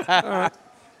 All right.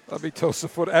 Let me toast the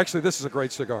foot. Actually, this is a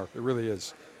great cigar. It really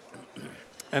is.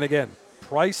 And again,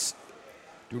 price,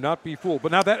 do not be fooled.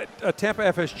 But now that Tampa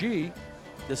FSG,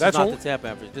 This that's is not only, the Tampa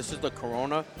FSG. This is the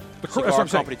Corona that's Cigar what I'm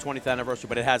saying. Company 20th anniversary,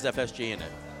 but it has FSG in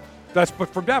it. That's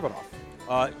but from Davidoff.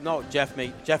 No, Jeff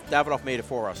Davidoff made it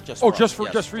for us. Just Oh, for just us. for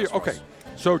Yes, just for you. for Okay. us.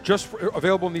 So just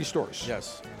available in these stores.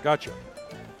 Yes. Gotcha.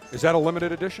 Is that a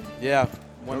limited edition? Yeah.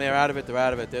 When they're out of it, they're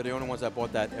out of it. They're the only ones that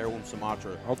bought that heirloom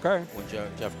Sumatra Okay. when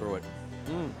Jeff grew it.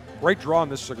 Great draw on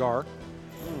this cigar.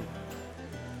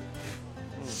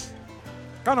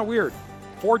 Kind of weird.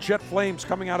 4 jet flames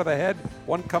coming out of the head,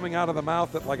 1 coming out of the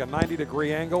mouth at like a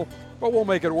 90-degree angle, but we'll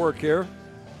make it work here.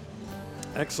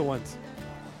 Excellent.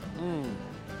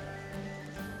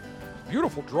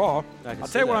 Beautiful draw. I can I'll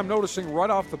see tell you what that. I'm noticing right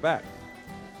off the bat.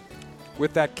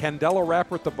 With that candela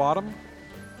wrapper at the bottom,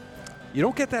 you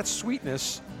don't get that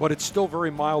sweetness, but it's still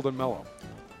very mild and mellow.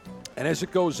 And as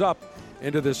it goes up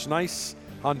into this nice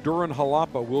Honduran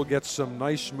jalapa, we'll get some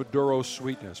nice Maduro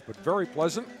sweetness, but very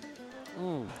pleasant.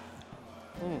 And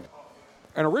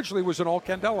originally was an all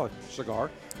candela cigar,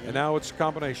 and now it's a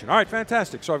combination. All right,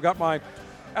 fantastic. So I've got my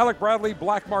Alec Bradley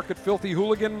Black Market Filthy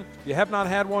Hooligan. If you have not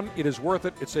had one, it is worth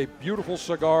it. It's a beautiful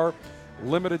cigar,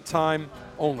 limited time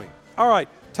only. All right,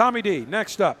 Tommy D,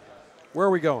 next up. Where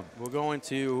are we going? We're going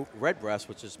to Redbreast,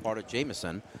 which is part of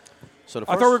Jameson. So the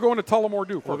I first, thought we were going to Tullamore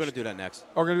Dew first. We're going to do that next.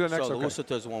 Oh, we're going to do that next? So Okay. the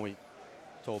Lucita is the one we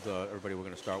told everybody we're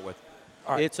going to start with.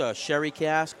 All right. It's a sherry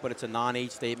cask, but it's a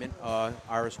non-age statement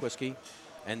Irish whiskey.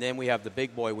 And then we have the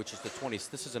big boy, which is the 20.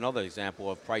 This is another example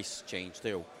of price change,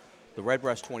 too. The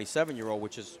Redbreast 27-year-old,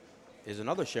 which is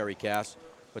another sherry cask,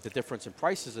 but the difference in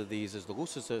prices of these is the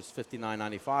Lucita is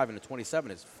 $59.95 and the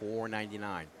 27 is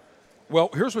 $4.99.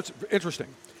 Well, here's what's interesting,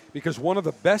 because one of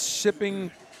the best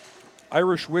sipping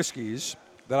Irish whiskeys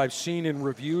that I've seen in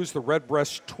reviews, the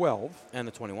Redbreast 12. And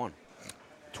the 21.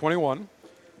 21.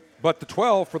 But the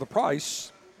 12 for the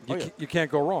price, you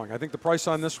can't go wrong. I think the price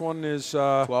on this one is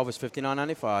 12 is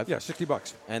 $59.95. yeah,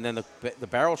 $60. And then the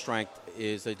barrel strength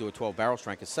is, they do a 12 barrel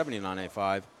strength, is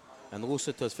 $79.95. And the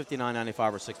Lucita is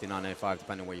 $59.95 or $69.95,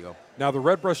 depending where you go. Now the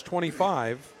Redbreast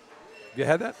 25, have you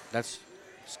had that? That's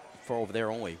for over there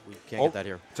only. We can't get that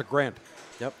here. It's a grant.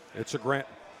 Yep. It's a grant.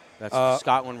 That's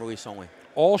Scotland release only.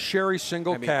 All sherry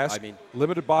single cask,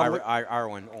 limited bottling.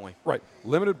 Ireland only. Right.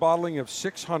 Limited bottling of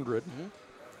 600.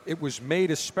 It was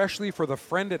made especially for the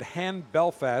friend at Hand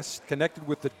Belfast, connected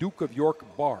with the Duke of York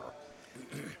Bar.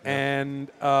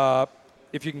 And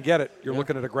if you can get it, you're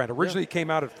looking at $1,000. Originally, it came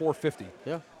out at $450.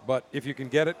 Yeah. But if you can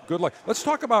get it, good luck. Let's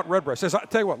talk about Redbreast. I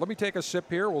tell you what, let me take a sip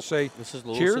here. We'll say This is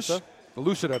the cheers. Lucida. The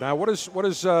Lucida. Now, what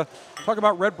is talk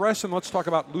about Redbreast and let's talk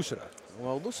about Lucida.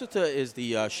 Well, Lucida is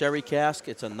the sherry cask.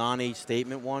 It's a non-age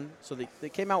statement one. So they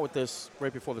came out with this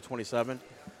right before the 27,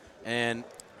 and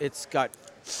it's got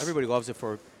everybody loves it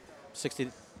for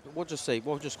 60. We'll just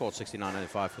call it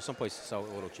 $69.95. For some places sell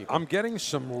it a little cheaper. I'm getting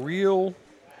some real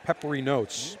peppery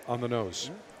notes on the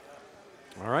nose.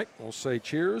 All right, we'll say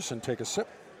cheers and take a sip.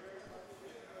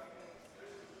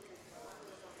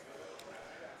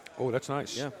 Oh, that's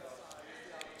nice. Yeah.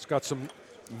 It's got some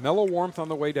mellow warmth on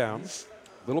the way down,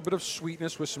 a little bit of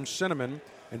sweetness with some cinnamon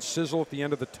and sizzle at the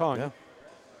end of the tongue. Yeah.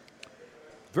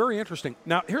 Very interesting.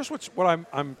 Now, here's what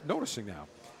I'm noticing now.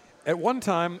 At one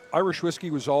time, Irish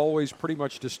whiskey was always pretty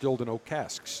much distilled in oak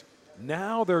casks.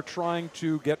 Now they're trying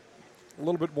to get a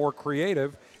little bit more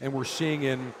creative, and we're seeing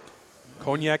in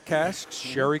cognac casks,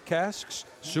 sherry casks.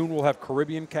 Soon we'll have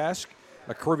Caribbean cask,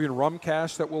 a Caribbean rum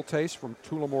cask that we'll taste from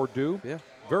Tullamore Dew. Yeah.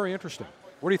 Very interesting.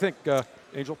 What do you think,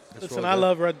 Angel? Listen, I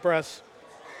love Redbreast.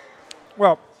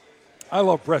 Well, I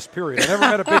love breast, period. I never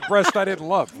had a big breast I didn't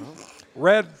love.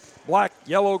 Red, black,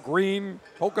 yellow, green,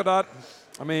 polka dot.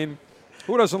 I mean,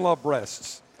 who doesn't love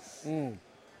breasts?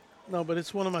 No, but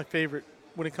it's one of my favorite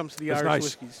when it comes to the It's Irish nice.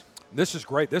 whiskeys. This is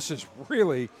great. This is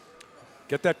really,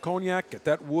 get that cognac, get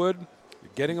that wood.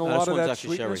 You're getting a lot of that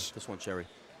actually sweetness. sherry. This one's sherry.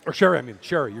 Or sherry, I mean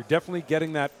cherry. You're definitely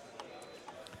getting that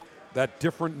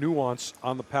different nuance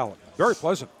on the palate. Very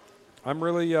pleasant. I'm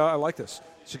really, I like this.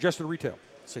 Suggested retail.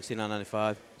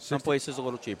 $69.95. Some places a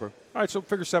little cheaper. All right, so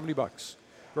figure $70.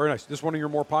 Very nice. This one of your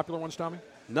more popular ones, Tommy?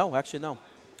 No, actually no.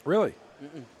 Really?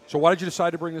 So why did you decide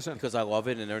to bring this in? Because I love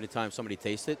it, and every time somebody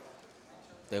tastes it,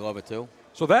 they love it too.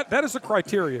 So that is the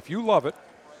criteria. If you love it,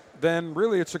 then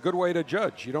really it's a good way to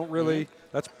judge. You don't really,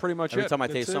 that's pretty much Every it. time I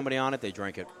That's taste it. somebody on it, they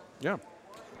drink it. Yeah.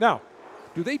 Now,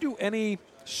 do they do any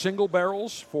single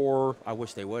barrels for, I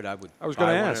wish they would. I would. I was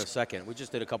gonna buy one in ask. a second. We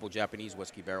just did a couple Japanese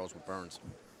whiskey barrels with Burns.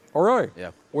 oh really?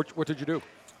 Yeah. What did you do?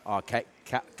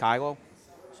 Kylo.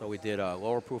 So we did a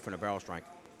lower proof and a barrel strength.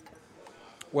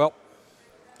 Well,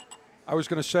 I was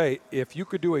going to say, if you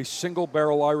could do a single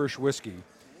barrel Irish whiskey,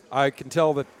 I can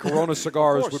tell that Corona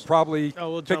Cigars course. would probably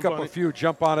Oh, we'll pick jump up on a it. few,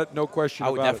 jump on it, no question I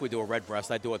would about definitely do a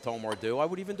Redbreast. I'd do a Tullamore Dew. I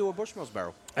would even do a Bushmills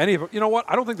barrel. it. Any of it. You know what?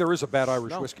 I don't think there is a bad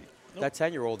Irish No. whiskey. That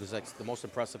 10-year-old is like the most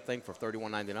impressive thing for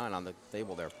 $31.99 on the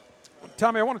table there.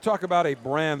 Tommy, I want to talk about a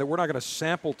brand that we're not going to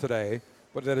sample today,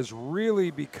 but that has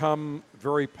really become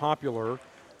very popular.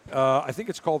 I think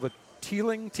it's called the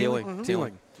Teeling.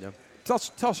 Teeling. Yeah.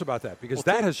 Tell us about that, because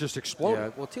that has just exploded.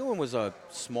 Yeah. Well, Teeling was a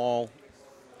small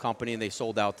company, and they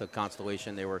sold out to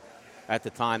Constellation. They were, at the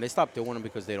time, they stopped doing them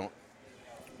because they don't,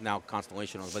 now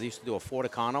Constellation owns, but they used to do a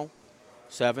Forticano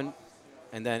 7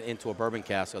 and then into a bourbon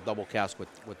cask, a double cask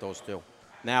with those two.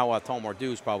 Now, Tullamore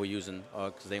Dew is probably using,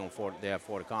 because they have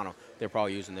Forticano, they're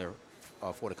probably using their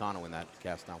Forticano in that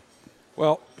cask now.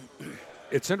 Well,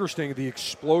 it's interesting, the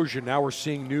explosion. Now we're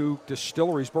seeing new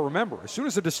distilleries. But remember, as soon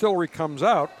as the distillery comes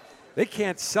out, they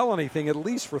can't sell anything at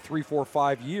least for 3, 4,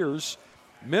 5 years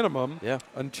minimum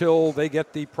until they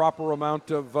get the proper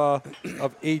amount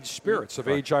of aged spirits, of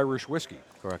aged Irish whiskey.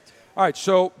 Correct. All right,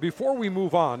 so before we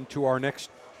move on to our next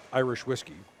Irish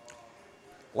whiskey,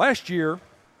 last year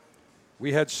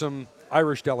we had some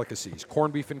Irish delicacies,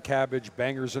 corned beef and cabbage,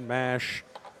 bangers and mash.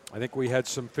 I think we had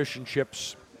some fish and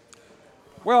chips.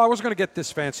 Well, I wasn't going to get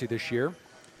this fancy this year.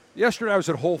 Yesterday I was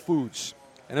at Whole Foods,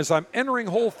 and as I'm entering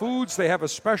Whole Foods, they have a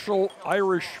special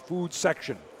Irish food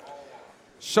section.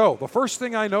 So the first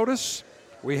thing I notice,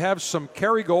 we have some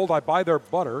Kerrygold. I buy their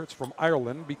butter. It's from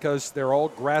Ireland because they're all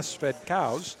grass-fed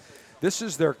cows. This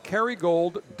is their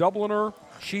Kerrygold Dubliner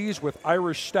cheese with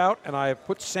Irish stout, and I have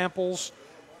put samples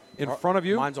in front of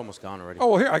you. Mine's almost gone already.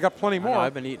 Oh, here, I got plenty I more. know,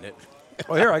 I've been eating it.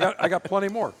 Oh, here, I got plenty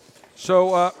more.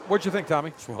 So what'd you think, Tommy?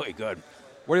 It's really good.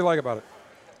 What do you like about it?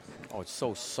 Oh, it's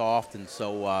so soft and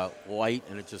so light,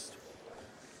 and it just.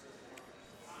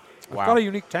 It's got a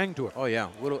unique tang to it. Oh yeah,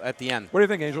 little at the end. What do you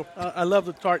think, Angel? I love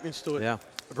the tartness to it. Yeah.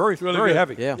 Very really very good.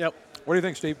 heavy. Yeah. Yep. What do you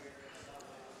think, Steve?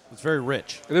 It's very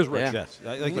rich. It is rich. Yeah. Yes.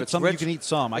 Like But it's something you rich. can eat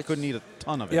some. I It's- couldn't eat a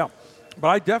ton of it. Yeah, but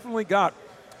I definitely got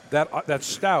that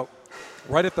stout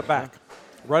right at the back,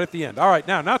 right at the end. All right,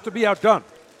 now, not to be outdone,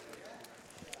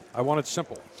 I want it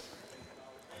simple.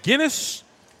 Guinness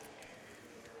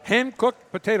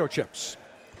hand-cooked potato chips.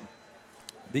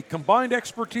 The combined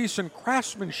expertise and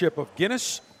craftsmanship of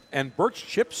Guinness and Birch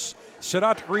chips set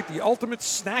out to create the ultimate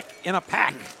snack in a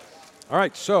pack. All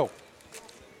right, so,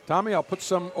 Tommy, I'll put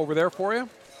some over there for you.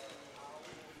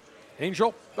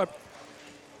 Angel, All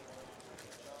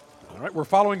All right, we're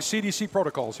following CDC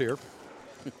protocols here.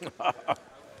 It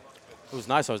was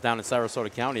nice. I was down in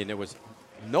Sarasota County, and there was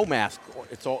no mask.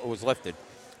 It was lifted.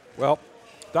 Well,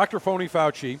 Dr. Phony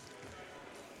Fauci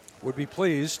would be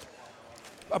pleased.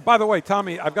 By the way,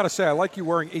 Tommy, I've got to say, I like you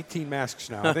wearing 18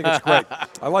 masks now. I think it's great.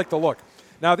 I like the look.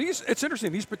 Now, it's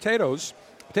interesting. These potato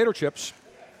chips,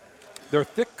 they're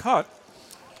thick cut,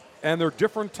 and they're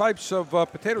different types of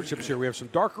potato chips here. We have some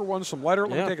darker ones, some lighter.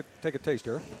 Let me take a taste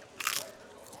here.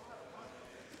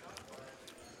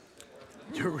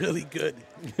 You're really good.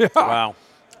 Yeah. Wow.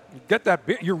 Get that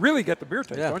beer. You really get the beer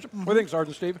taste, don't you? What do you think,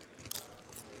 Sergeant Steve?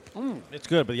 It's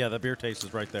good, but yeah, the beer taste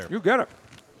is right there. You get it.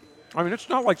 I mean, it's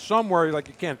not like somewhere you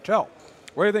can't tell.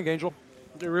 What do you think, Angel?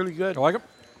 They're really good. You like them?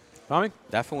 Tommy?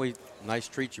 Definitely nice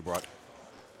treat you brought.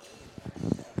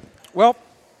 Well,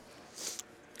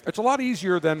 it's a lot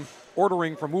easier than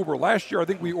ordering from Uber. Last year, I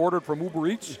think we ordered from Uber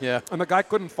Eats. Yeah. And the guy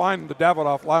couldn't find the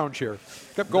Davidoff lounge here.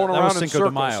 Kept going around in circles. Cinco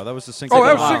de Mayo. That was the Cinco de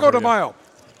Mayo. Oh, that was Cinco de Mayo.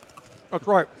 That's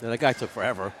right. Yeah, that guy took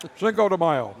forever. Cinco de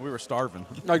Mayo. We were starving.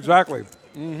 Exactly.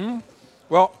 Mm-hmm.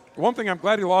 Well, one thing, I'm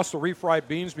glad he lost the refried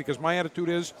beans because my attitude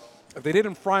is, if they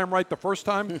didn't fry them right the first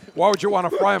time, why would you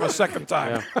want to fry them a second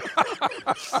time?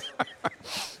 Yeah.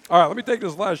 All right, let me take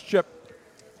this last chip.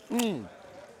 These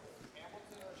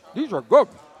are good.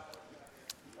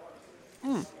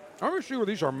 Let me see where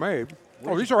these are made.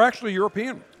 These are actually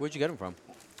European. Where'd you get them from?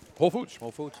 Whole Foods.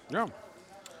 Whole Foods. Yeah.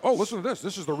 Oh, listen to this.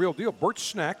 This is the real deal. Burt's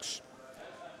Snacks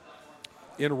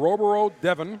in Roborough,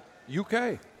 Devon,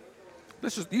 UK.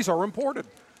 These are imported.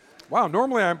 Wow,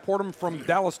 normally I import them from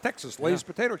Dallas, Texas, Lay's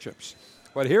potato chips.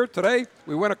 But here today,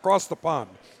 we went across the pond.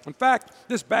 In fact,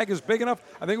 this bag is big enough,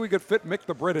 I think we could fit Mick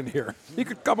the Brit in here. He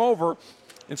could come over,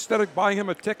 instead of buying him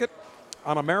a ticket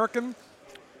on American,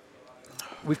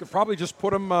 we could probably just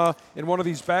put him in one of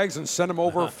these bags and send him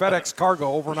over FedEx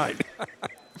cargo overnight.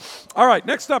 All right,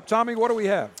 next up, Tommy, what do we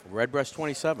have? Redbreast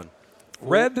 27.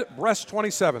 Red Breast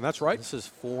 27, that's right. This is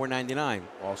 $4.99.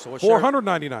 Also a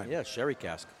 $499. Yeah, sherry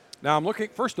cask. Now I'm looking,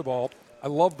 first of all, I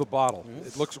love the bottle.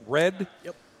 It looks red,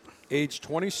 aged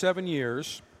 27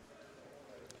 years,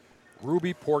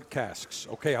 ruby port casks.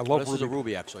 Okay, I love This ruby. is a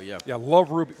ruby, actually, yeah. Yeah, love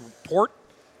ruby. Port,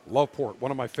 love port. One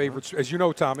of my favorites, as you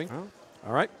know, Tommy.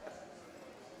 All right.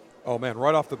 Oh, man,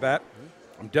 right off the bat,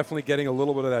 I'm definitely getting a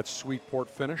little bit of that sweet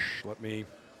port finish. Let me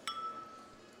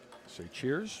say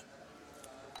cheers.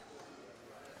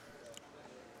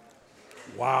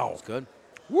 Wow. It's good.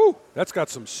 Woo, that's got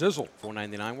some sizzle.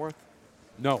 $4.99 worth?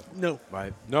 No.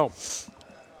 Right. No.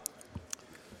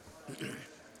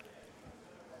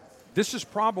 This is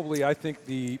probably, I think,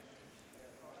 the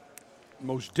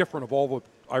most different of all the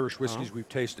Irish whiskeys we've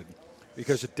tasted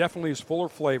because it definitely is fuller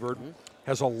flavored,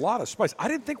 has a lot of spice. I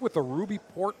didn't think with the ruby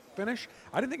port finish,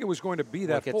 I didn't think it was going to be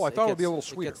that full. I thought it would be a little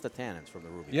sweeter. It gets the tannins from the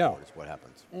ruby port is what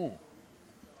happens.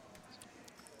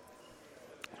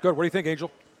 Good. What do you think, Angel?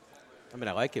 I mean,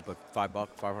 I like it, but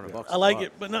 $500. I like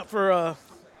it, but not for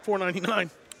 $4.99.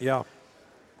 Yeah.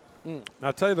 Now,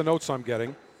 I'll tell you the notes I'm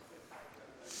getting.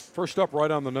 First up,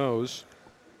 right on the nose,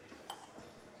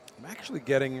 I'm actually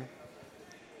getting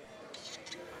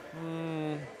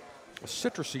a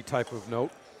citrusy type of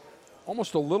note,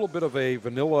 almost a little bit of a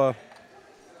vanilla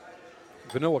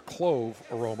clove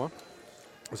aroma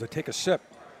as I take a sip.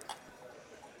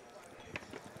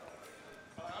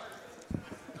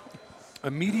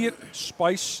 Immediate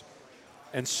spice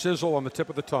and sizzle on the tip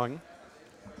of the tongue.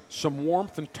 Some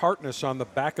warmth and tartness on the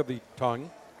back of the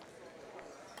tongue.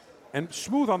 And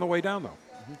smooth on the way down, though.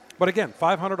 But again,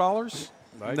 $500?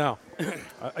 Right. No.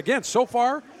 Again, so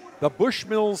far, the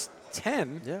Bushmills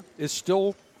 10 is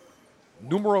still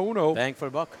numero uno. Bang for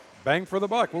the buck. Bang for the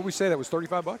buck. What did we say? That was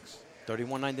 $35?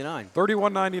 $31.99.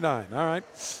 $31.99. All right.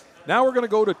 Now we're going to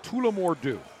go to Tullamore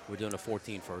Dew. We're doing a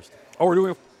 14 first. Oh, we're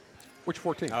doing which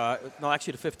 14? No,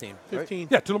 actually the 15. 15. Right?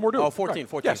 Yeah, Tullamore Dew. Oh, 14, Right.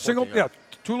 14. Yeah, single. 14, yeah,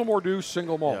 Tullamore Dew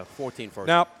single malt. Yeah, 14 first.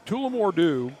 Now, Tullamore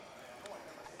Dew,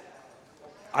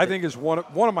 I think, is one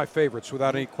of my favorites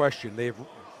without any question. They've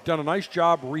done a nice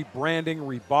job rebranding,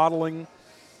 rebottling,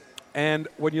 and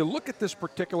when you look at this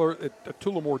particular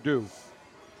Tullamore Dew,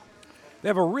 they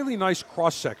have a really nice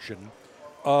cross section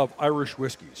of Irish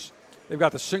whiskeys. They've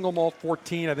got the single malt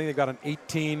 14. I think they've got an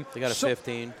 18. They got a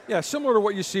 15. Yeah, similar to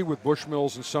what you see with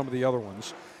Bushmills and some of the other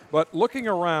ones. But looking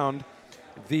around,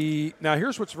 now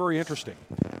here's what's very interesting.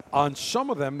 On some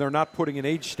of them, they're not putting an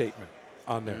age statement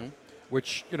on there,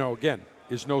 which, again,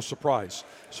 is no surprise.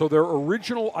 So their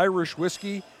original Irish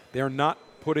whiskey, they're not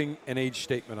putting an age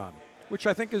statement on, which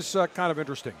I think is kind of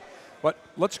interesting. But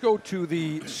let's go to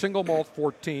the single malt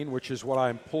 14, which is what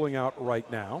I'm pulling out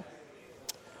right now.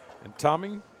 And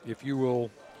Tommy, if you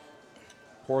will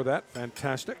pour that,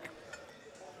 fantastic.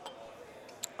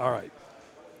 All right.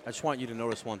 I just want you to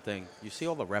notice one thing. You see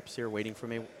all the reps here waiting for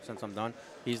me since I'm done?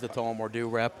 He's the Tullamore Dew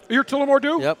rep. You're Tullamore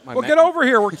Dew? Yep. Well, get over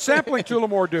here. We're sampling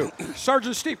Tullamore Dew.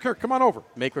 Sergeant Steve, here, come on over.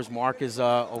 Maker's Mark is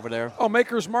over there. Oh,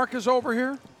 Maker's Mark is over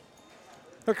here?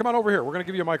 Here, come on over here. We're going to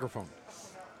give you a microphone.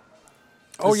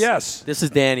 Oh, yes. This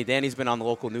is Danny. Danny's been on the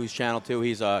local news channel, too.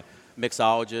 He's a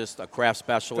mixologist, a craft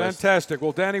specialist. Fantastic.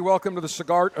 Well, Danny, welcome to the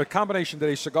Cigar, a combination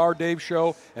today, Cigar Dave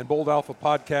Show and Bold Alpha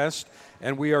Podcast.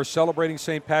 And we are celebrating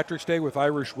St. Patrick's Day with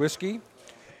Irish whiskey.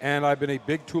 And I've been a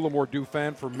big Tullamore Dew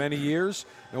fan for many years.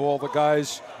 Know all the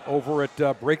guys over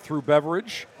at Breakthrough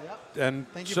Beverage. Yep. And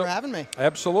Thank you for having me.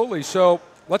 Absolutely. So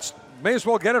may as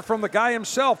well get it from the guy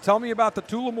himself. Tell me about the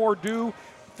Tullamore Dew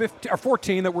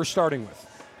 14 that we're starting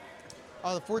with.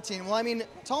 Oh, the 14. Well, I mean,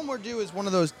 Tullamore Dew is one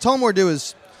of those. Tullamore Dew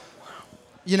is,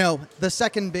 the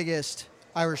second biggest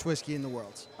Irish whiskey in the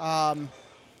world.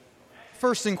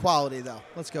 First in quality, though.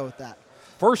 Let's go with that.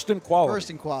 First in quality. First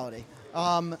in quality.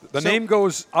 The name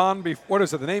goes on. What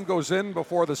is it? The name goes in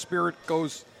before the spirit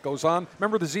goes on.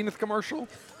 Remember the Zenith commercial?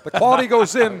 The quality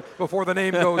goes in before the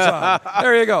name goes on.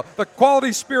 There you go. The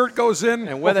quality spirit goes in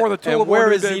before the Tullamore Dew. And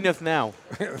where is Zenith now?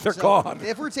 They're gone.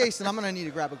 If we're tasting, I'm going to need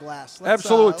to grab a glass.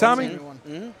 Absolutely. Tommy?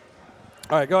 Mm-hmm.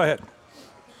 All right, go ahead.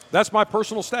 That's my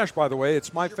personal stash, by the way.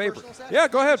 It's my favorite. Yeah,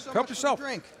 go ahead. Help yourself.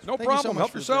 No problem.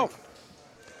 Help yourself.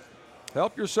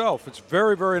 Help yourself. It's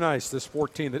very, very nice, this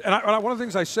 14. And one of the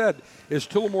things I said is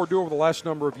Tullamore Dew over the last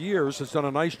number of years has done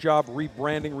a nice job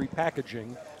rebranding,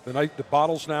 repackaging. The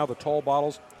bottles now, the tall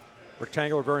bottles,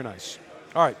 rectangular, very nice.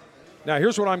 All right. Now,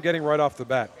 here's what I'm getting right off the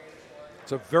bat.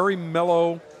 It's a very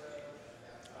mellow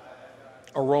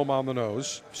aroma on the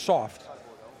nose, soft.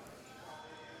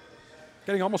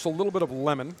 Getting almost a little bit of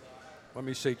lemon. Let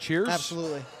me say cheers.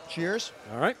 Absolutely. Cheers.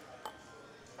 All right.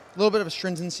 A little bit of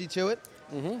astringency to it.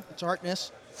 Mm-hmm.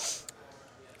 Darkness.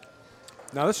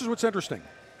 Now, this is what's interesting.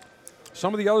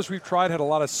 Some of the others we've tried had a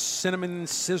lot of cinnamon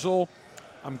sizzle.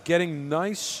 I'm getting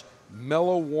nice,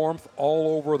 mellow warmth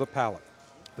all over the palate.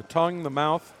 The tongue, the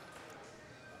mouth.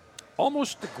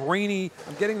 Almost the grainy.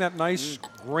 I'm getting that nice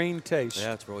grain taste.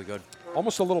 Yeah, it's really good.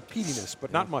 Almost a little peatiness,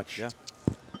 but not much. Yeah.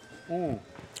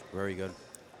 Very good.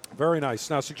 Very nice.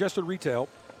 Now, suggested retail.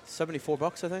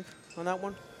 $74, I think, on that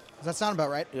one. Does that sound about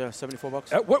right? Yeah,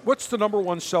 $74. What's the number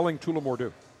one selling Tullamore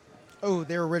Dew? Oh,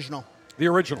 they're original. The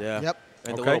original. Yeah. Yep.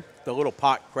 And okay. the little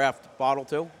pot craft bottle,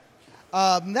 too?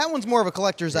 That one's more of a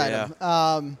collector's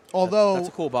item. Although that's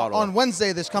a cool bottle. On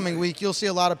Wednesday this coming week, you'll see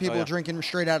a lot of people drinking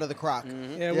straight out of the crock.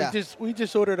 Mm-hmm. Yeah, we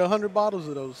just ordered 100 bottles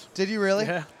of those. Did you really?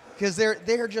 Yeah. Because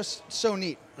they're just so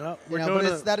neat.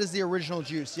 But that is the original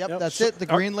juice. Yep. That's it. The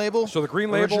green label. So the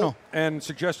green label and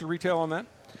suggested retail on that?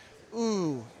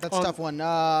 Ooh, that's a tough one.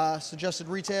 Suggested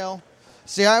retail.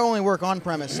 See, I only work on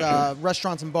premise,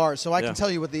 restaurants and bars, so I can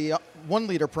tell you what the 1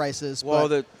 liter price is.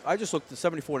 Well, I just looked at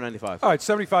 $74.95. All right,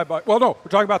 $75. Well, no, we're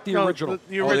talking about the original.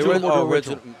 The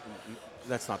original.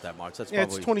 That's not that much. That's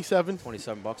probably it's 27.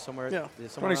 $27 somewhere. Yeah,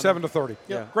 27 to 30.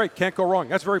 Yeah, great. Can't go wrong.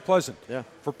 That's very pleasant. Yeah.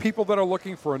 For people that are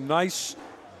looking for a nice,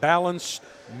 balanced,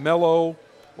 mellow,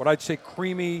 what I'd say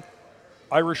creamy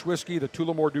Irish whiskey, the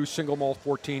Tullamore Dew Single Malt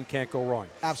 14 can't go wrong.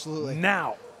 Absolutely.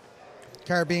 Now,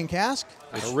 Caribbean cask.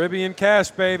 Caribbean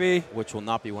cask, baby. Which will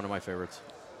not be one of my favorites.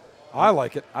 I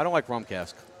like it. I don't like rum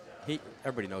cask.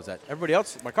 Everybody knows that. Everybody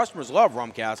else, my customers love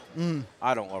rum cask.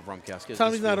 I don't love rum cask.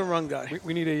 Tommy's not a rum guy.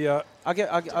 We need a.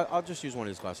 I'll just use one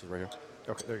of these glasses right here.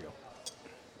 Okay, there you go.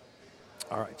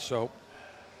 All right, so.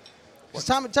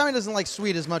 Tommy doesn't like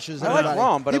sweet as much as I everybody. like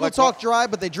rum, but people talk dry,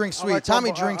 but they drink sweet. like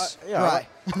Tommy rum, drinks I dry.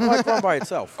 like rum by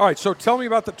itself. All right, so tell me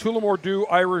about the Tullamore Dew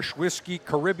Irish Whiskey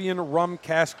Caribbean Rum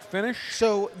Cask Finish.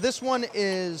 So this one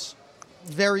is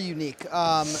very unique.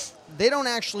 They don't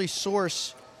actually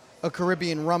source a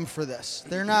Caribbean rum for this.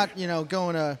 They're not,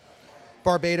 going to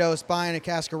Barbados, buying a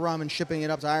cask of rum and shipping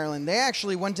it up to Ireland. They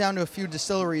actually went down to a few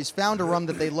distilleries, found a rum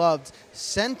that they loved,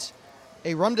 sent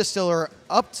a rum distiller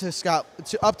up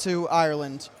to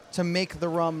Ireland to make the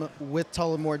rum with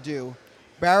Tullamore Dew,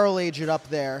 barrel age it up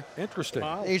there. Interesting.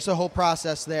 Wow. Age the whole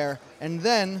process there, and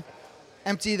then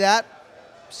empty that,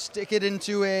 stick it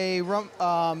into a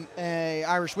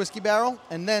Irish whiskey barrel,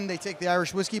 and then they take the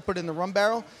Irish whiskey, put it in the rum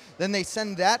barrel. Then they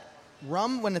send that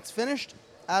rum, when it's finished,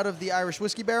 out of the Irish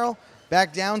whiskey barrel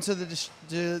back down to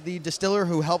the distiller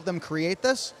who helped them create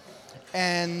this,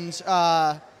 and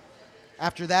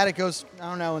after that, it goes,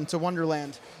 into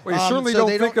Wonderland. Well, you certainly don't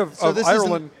think of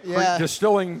Ireland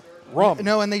distilling rum.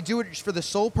 No, and they do it for the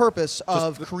sole purpose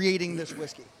of creating this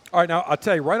whiskey. All right, now I'll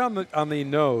tell you, right on the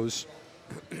nose,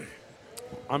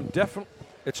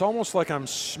 it's almost like I'm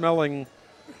smelling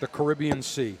the Caribbean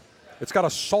Sea. It's got a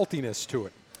saltiness to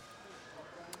it,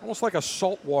 almost like a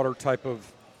saltwater type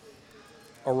of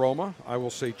aroma. I will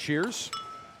say cheers.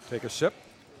 Take a sip.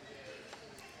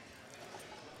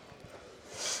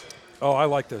 Oh, I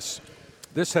like this.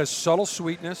 This has subtle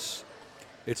sweetness.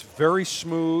 It's very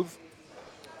smooth.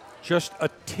 Just a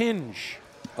tinge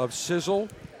of sizzle.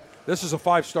 This is a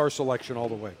 5-star selection all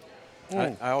the way.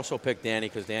 I also picked Danny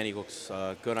because Danny looks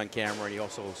good on camera, and he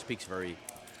also speaks very,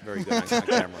 very good on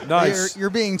camera. Nice. You're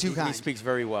being too kind. He speaks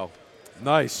very well.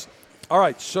 Nice. All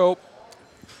right, so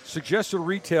suggested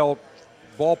retail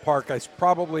ballpark is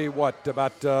probably what,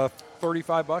 about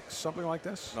 $35, something like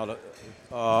this? No,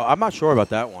 I'm not sure about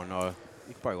that one.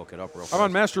 You can probably look it up real quick. I'm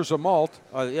on Masters of Malt.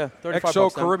 Yeah, $35.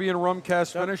 XO Caribbean Rum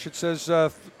Cast Finish. It says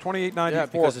 $28.94. Yeah,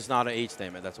 because it's not an age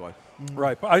statement. That's why.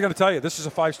 Right, but I got to tell you, this is a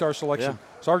 5-star selection.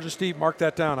 Yeah. Sergeant Steve, mark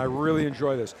that down. I really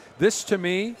enjoy this. This, to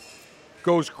me,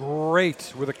 goes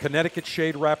great with a Connecticut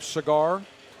Shade Wrap cigar.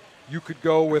 You could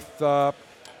go with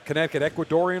Connecticut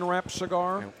Ecuadorian Wrap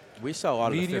cigar. We sell a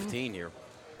lot Medium. of the 15 here.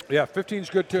 Yeah, 15 is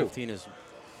good, too. 15 is.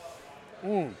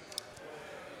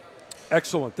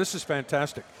 Excellent. This is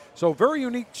fantastic. So very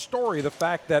unique story, the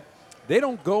fact that they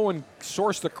don't go and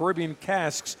source the Caribbean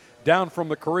casks down from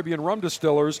the Caribbean rum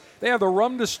distillers. They have the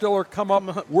rum distiller come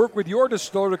up, work with your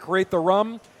distiller to create the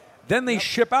rum. Then they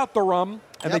ship out the rum,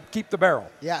 and they keep the barrel.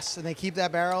 Yes, and they keep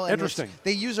that barrel. And Interesting.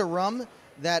 They use a rum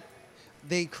that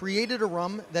they created a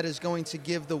rum that is going to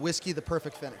give the whiskey the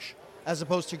perfect finish. As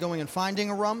opposed to going and finding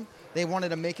a rum, they wanted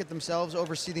to make it themselves,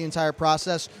 oversee the entire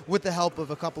process with the help of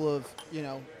a couple of,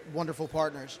 wonderful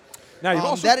partners. Now, you've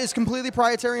also that is completely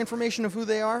proprietary information of who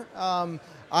they are.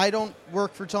 I don't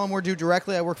work for Tullamore Dew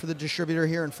directly. I work for the distributor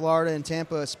here in Florida and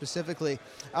Tampa specifically.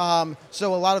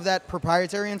 So a lot of that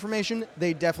proprietary information,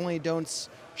 they definitely don't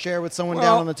share with someone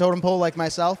down on the totem pole like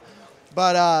myself.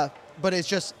 But it's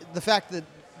just the fact that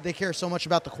they care so much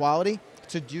about the quality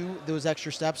to do those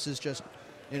extra steps is just,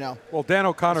 Well, Dan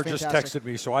O'Connor That's just fantastic. texted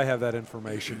me, so I have that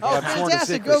information. Oh, I've sworn to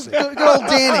fantastic. Go, secrecy. good old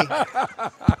Danny.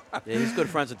 Yeah, he's good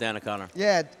friends with Dan O'Connor.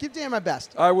 Yeah, give Dan my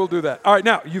best. I will do that. All right,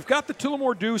 now, you've got the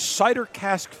Tullamore Dew cider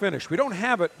cask finish. We don't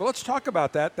have it, but let's talk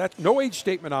about that. That's no age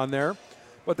statement on there,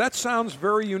 but that sounds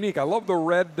very unique. I love the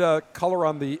red color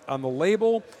on the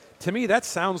label. To me, that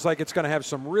sounds like it's going to have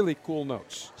some really cool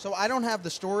notes. So I don't have the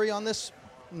story on this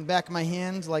in the back of my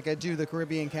hand like I do the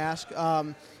Caribbean cask.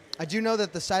 I do know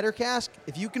that the cider cask,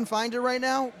 if you can find it right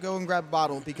now, go and grab a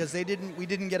bottle because we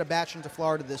didn't get a batch into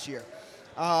Florida this year.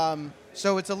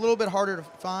 So it's a little bit harder to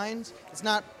find. It's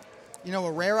not,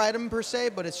 a rare item per se,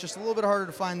 but it's just a little bit harder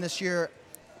to find this year.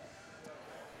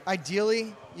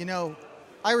 Ideally,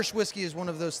 Irish whiskey is one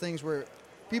of those things where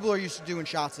people are used to doing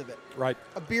shots of it. Right.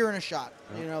 A beer and a shot.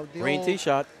 The Green old, tea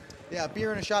shot. Yeah, a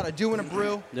beer and a shot. A dew and a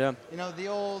brew. Yeah. The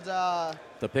old.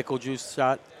 The pickle juice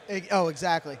shot. Oh,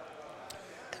 exactly.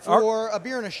 For a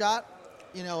beer and a shot,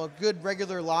 a good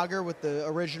regular lager with the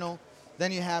original.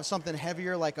 Then you have something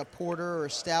heavier like a porter or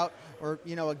a stout or,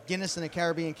 a Guinness in a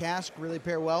Caribbean cask really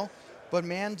pair well. But,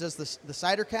 man, does the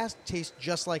cider cask taste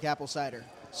just like apple cider.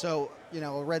 So,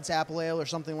 a Red's Apple Ale or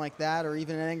something like that, or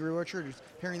even an Angry Orchard, just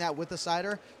pairing that with the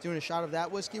cider, doing a shot of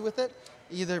that whiskey with it.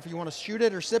 Either if you want to shoot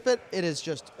it or sip it, it is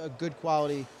just a good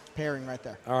quality pairing right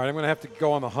there. All right, I'm going to have to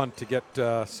go on the hunt to get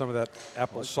some of that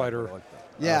apple cider.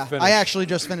 Yeah, finish. I actually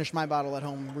just finished my bottle at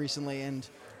home recently, and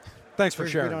Thanks for we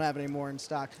sharing. don't have any more in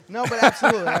stock. No, but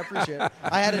absolutely, I appreciate it.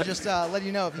 I had to just let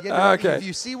you know if you get if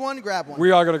you see one, grab one.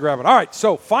 We are going to grab it. All right,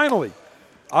 so finally,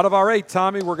 out of our 8,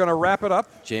 Tommy, we're going to wrap it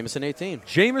up. Jameson 18.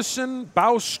 Jameson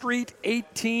Bow Street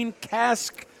 18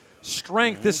 cask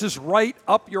strength. This is right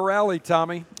up your alley,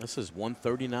 Tommy. This is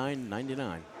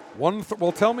 $139.99.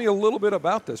 Well, tell me a little bit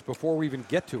about this before we even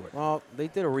get to it. Well, they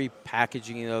did a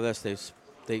repackaging of this.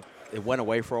 It went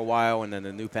away for a while, and then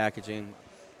the new packaging,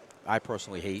 I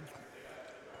personally hate.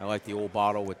 I like the old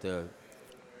bottle with the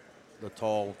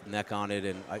tall neck on it,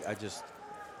 and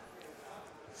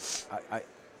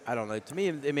I don't know. To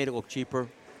me, they made it look cheaper.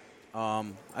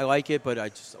 I like it, but I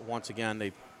just once again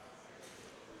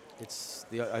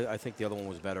I think the other one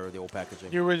was better. The old packaging.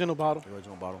 The original bottle. The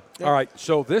original bottle. All right,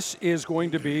 so this is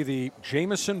going to be the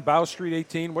Jameson Bow Street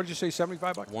 18. What did you say, $75?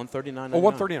 $139.99. Oh,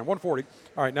 $139, $140.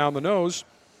 All right, now on the nose.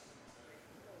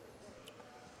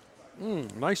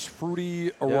 Nice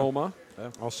fruity aroma. Yeah.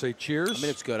 I'll say cheers. I mean,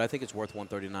 it's good. I think it's worth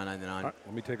 $139.99. All right,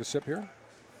 let me take a sip here.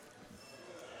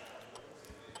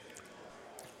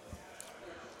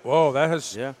 Whoa,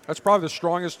 that's probably the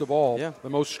strongest of all. Yeah. The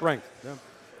most strength. Yeah.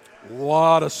 A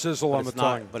lot of sizzle on the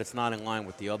tongue. But it's not in line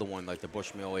with the other one, like the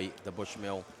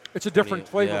Bushmill. It's a different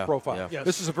flavor profile. Yeah. Yes.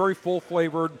 This is a very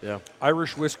full-flavored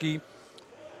Irish whiskey.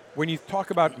 When you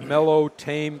talk about mellow,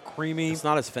 tame, creamy, It's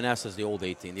not as finesse as the old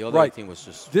 18. The other Right. 18 was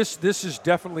just. this is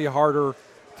definitely harder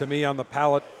to me on the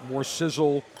palate, more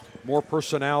sizzle. more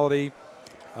personality.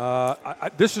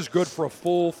 This is good for a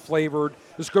full-flavored.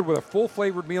 This is good with a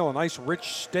full-flavored meal, a nice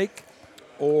rich steak,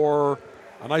 or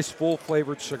a nice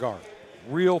full-flavored cigar.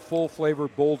 Real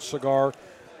full-flavored, bold cigar.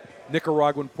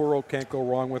 Nicaraguan puro can't go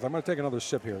wrong with. I'm going to take another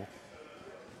sip here.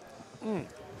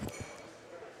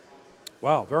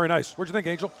 Wow, very nice. What'd you think,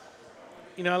 Angel?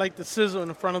 You know, I like the sizzle in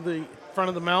the front of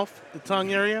the mouth, the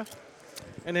tongue area,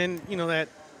 and then that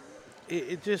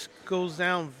it just goes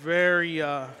down very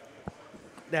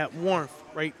that warmth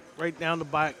right down the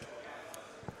back.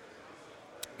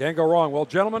 Can't go wrong. Well,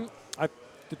 gentlemen,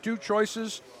 the two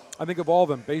choices, I think of all of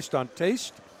them based on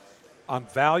taste, on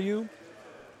value,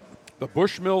 the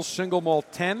Bushmills Single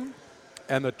Malt 10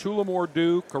 and the Tullamore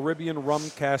Dew Caribbean Rum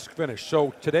Cask Finish.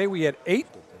 So today we had 8.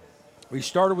 We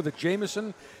started with the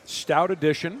Jameson Stout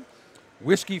Edition,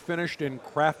 whiskey finished in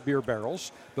craft beer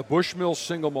barrels, the Bushmills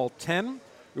Single Malt 10.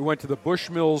 We went to the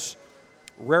Bushmills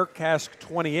Rare Cask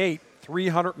 28,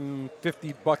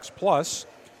 $350 plus.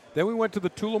 Then we went to the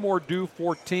Tullamore Dew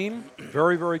 14,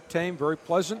 very, very tame, very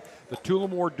pleasant. The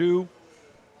Tullamore Dew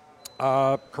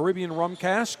Caribbean Rum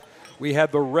Cask. We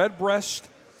had the Redbreast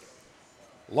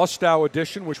Lustau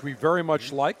Edition, which we very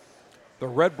much like. The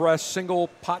Redbreast Single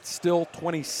Pot Still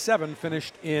 27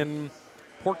 finished in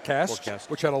port cask,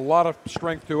 which had a lot of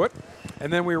strength to it.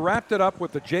 And then we wrapped it up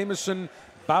with the Jameson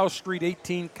Bow Street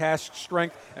 18 cask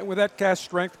strength. And with that cask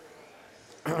strength,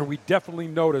 we definitely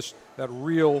noticed that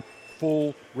real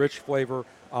full, rich flavor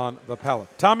on the palate.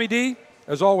 Tommy D,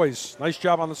 as always, nice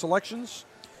job on the selections.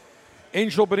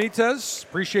 Angel Benitez,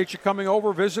 appreciate you coming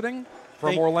over, visiting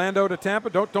from Orlando to Tampa.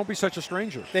 Don't be such a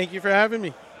stranger. Thank you for having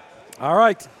me. All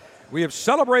right. We have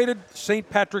celebrated St.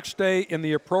 Patrick's Day in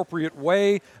the appropriate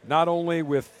way, not only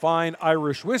with fine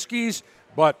Irish whiskeys,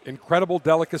 but incredible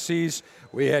delicacies.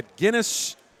 We had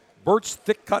Guinness, Bert's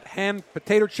Thick Cut Hand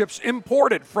Potato Chips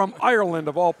imported from Ireland,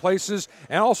 of all places,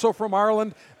 and also from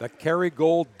Ireland, the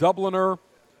Kerrygold Dubliner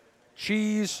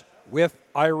cheese with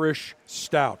Irish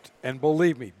Stout. And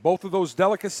believe me, both of those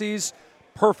delicacies,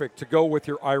 perfect to go with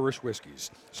your Irish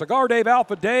whiskeys. Cigar Dave,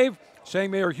 Alpha Dave, saying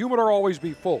may your humidor always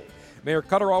be full. May your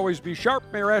cutter always be sharp.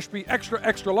 May your ash be extra,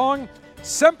 extra long.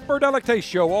 Semper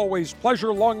Delectatio, always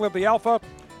pleasure. Long live the Alpha.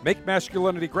 Make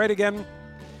masculinity great again.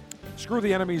 Screw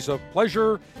the enemies of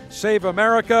pleasure. Save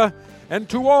America. And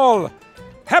to all,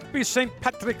 happy St.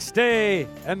 Patrick's Day.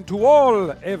 And to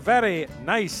all, a very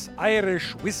nice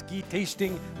Irish whiskey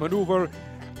tasting maneuver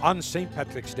on St.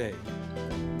 Patrick's Day.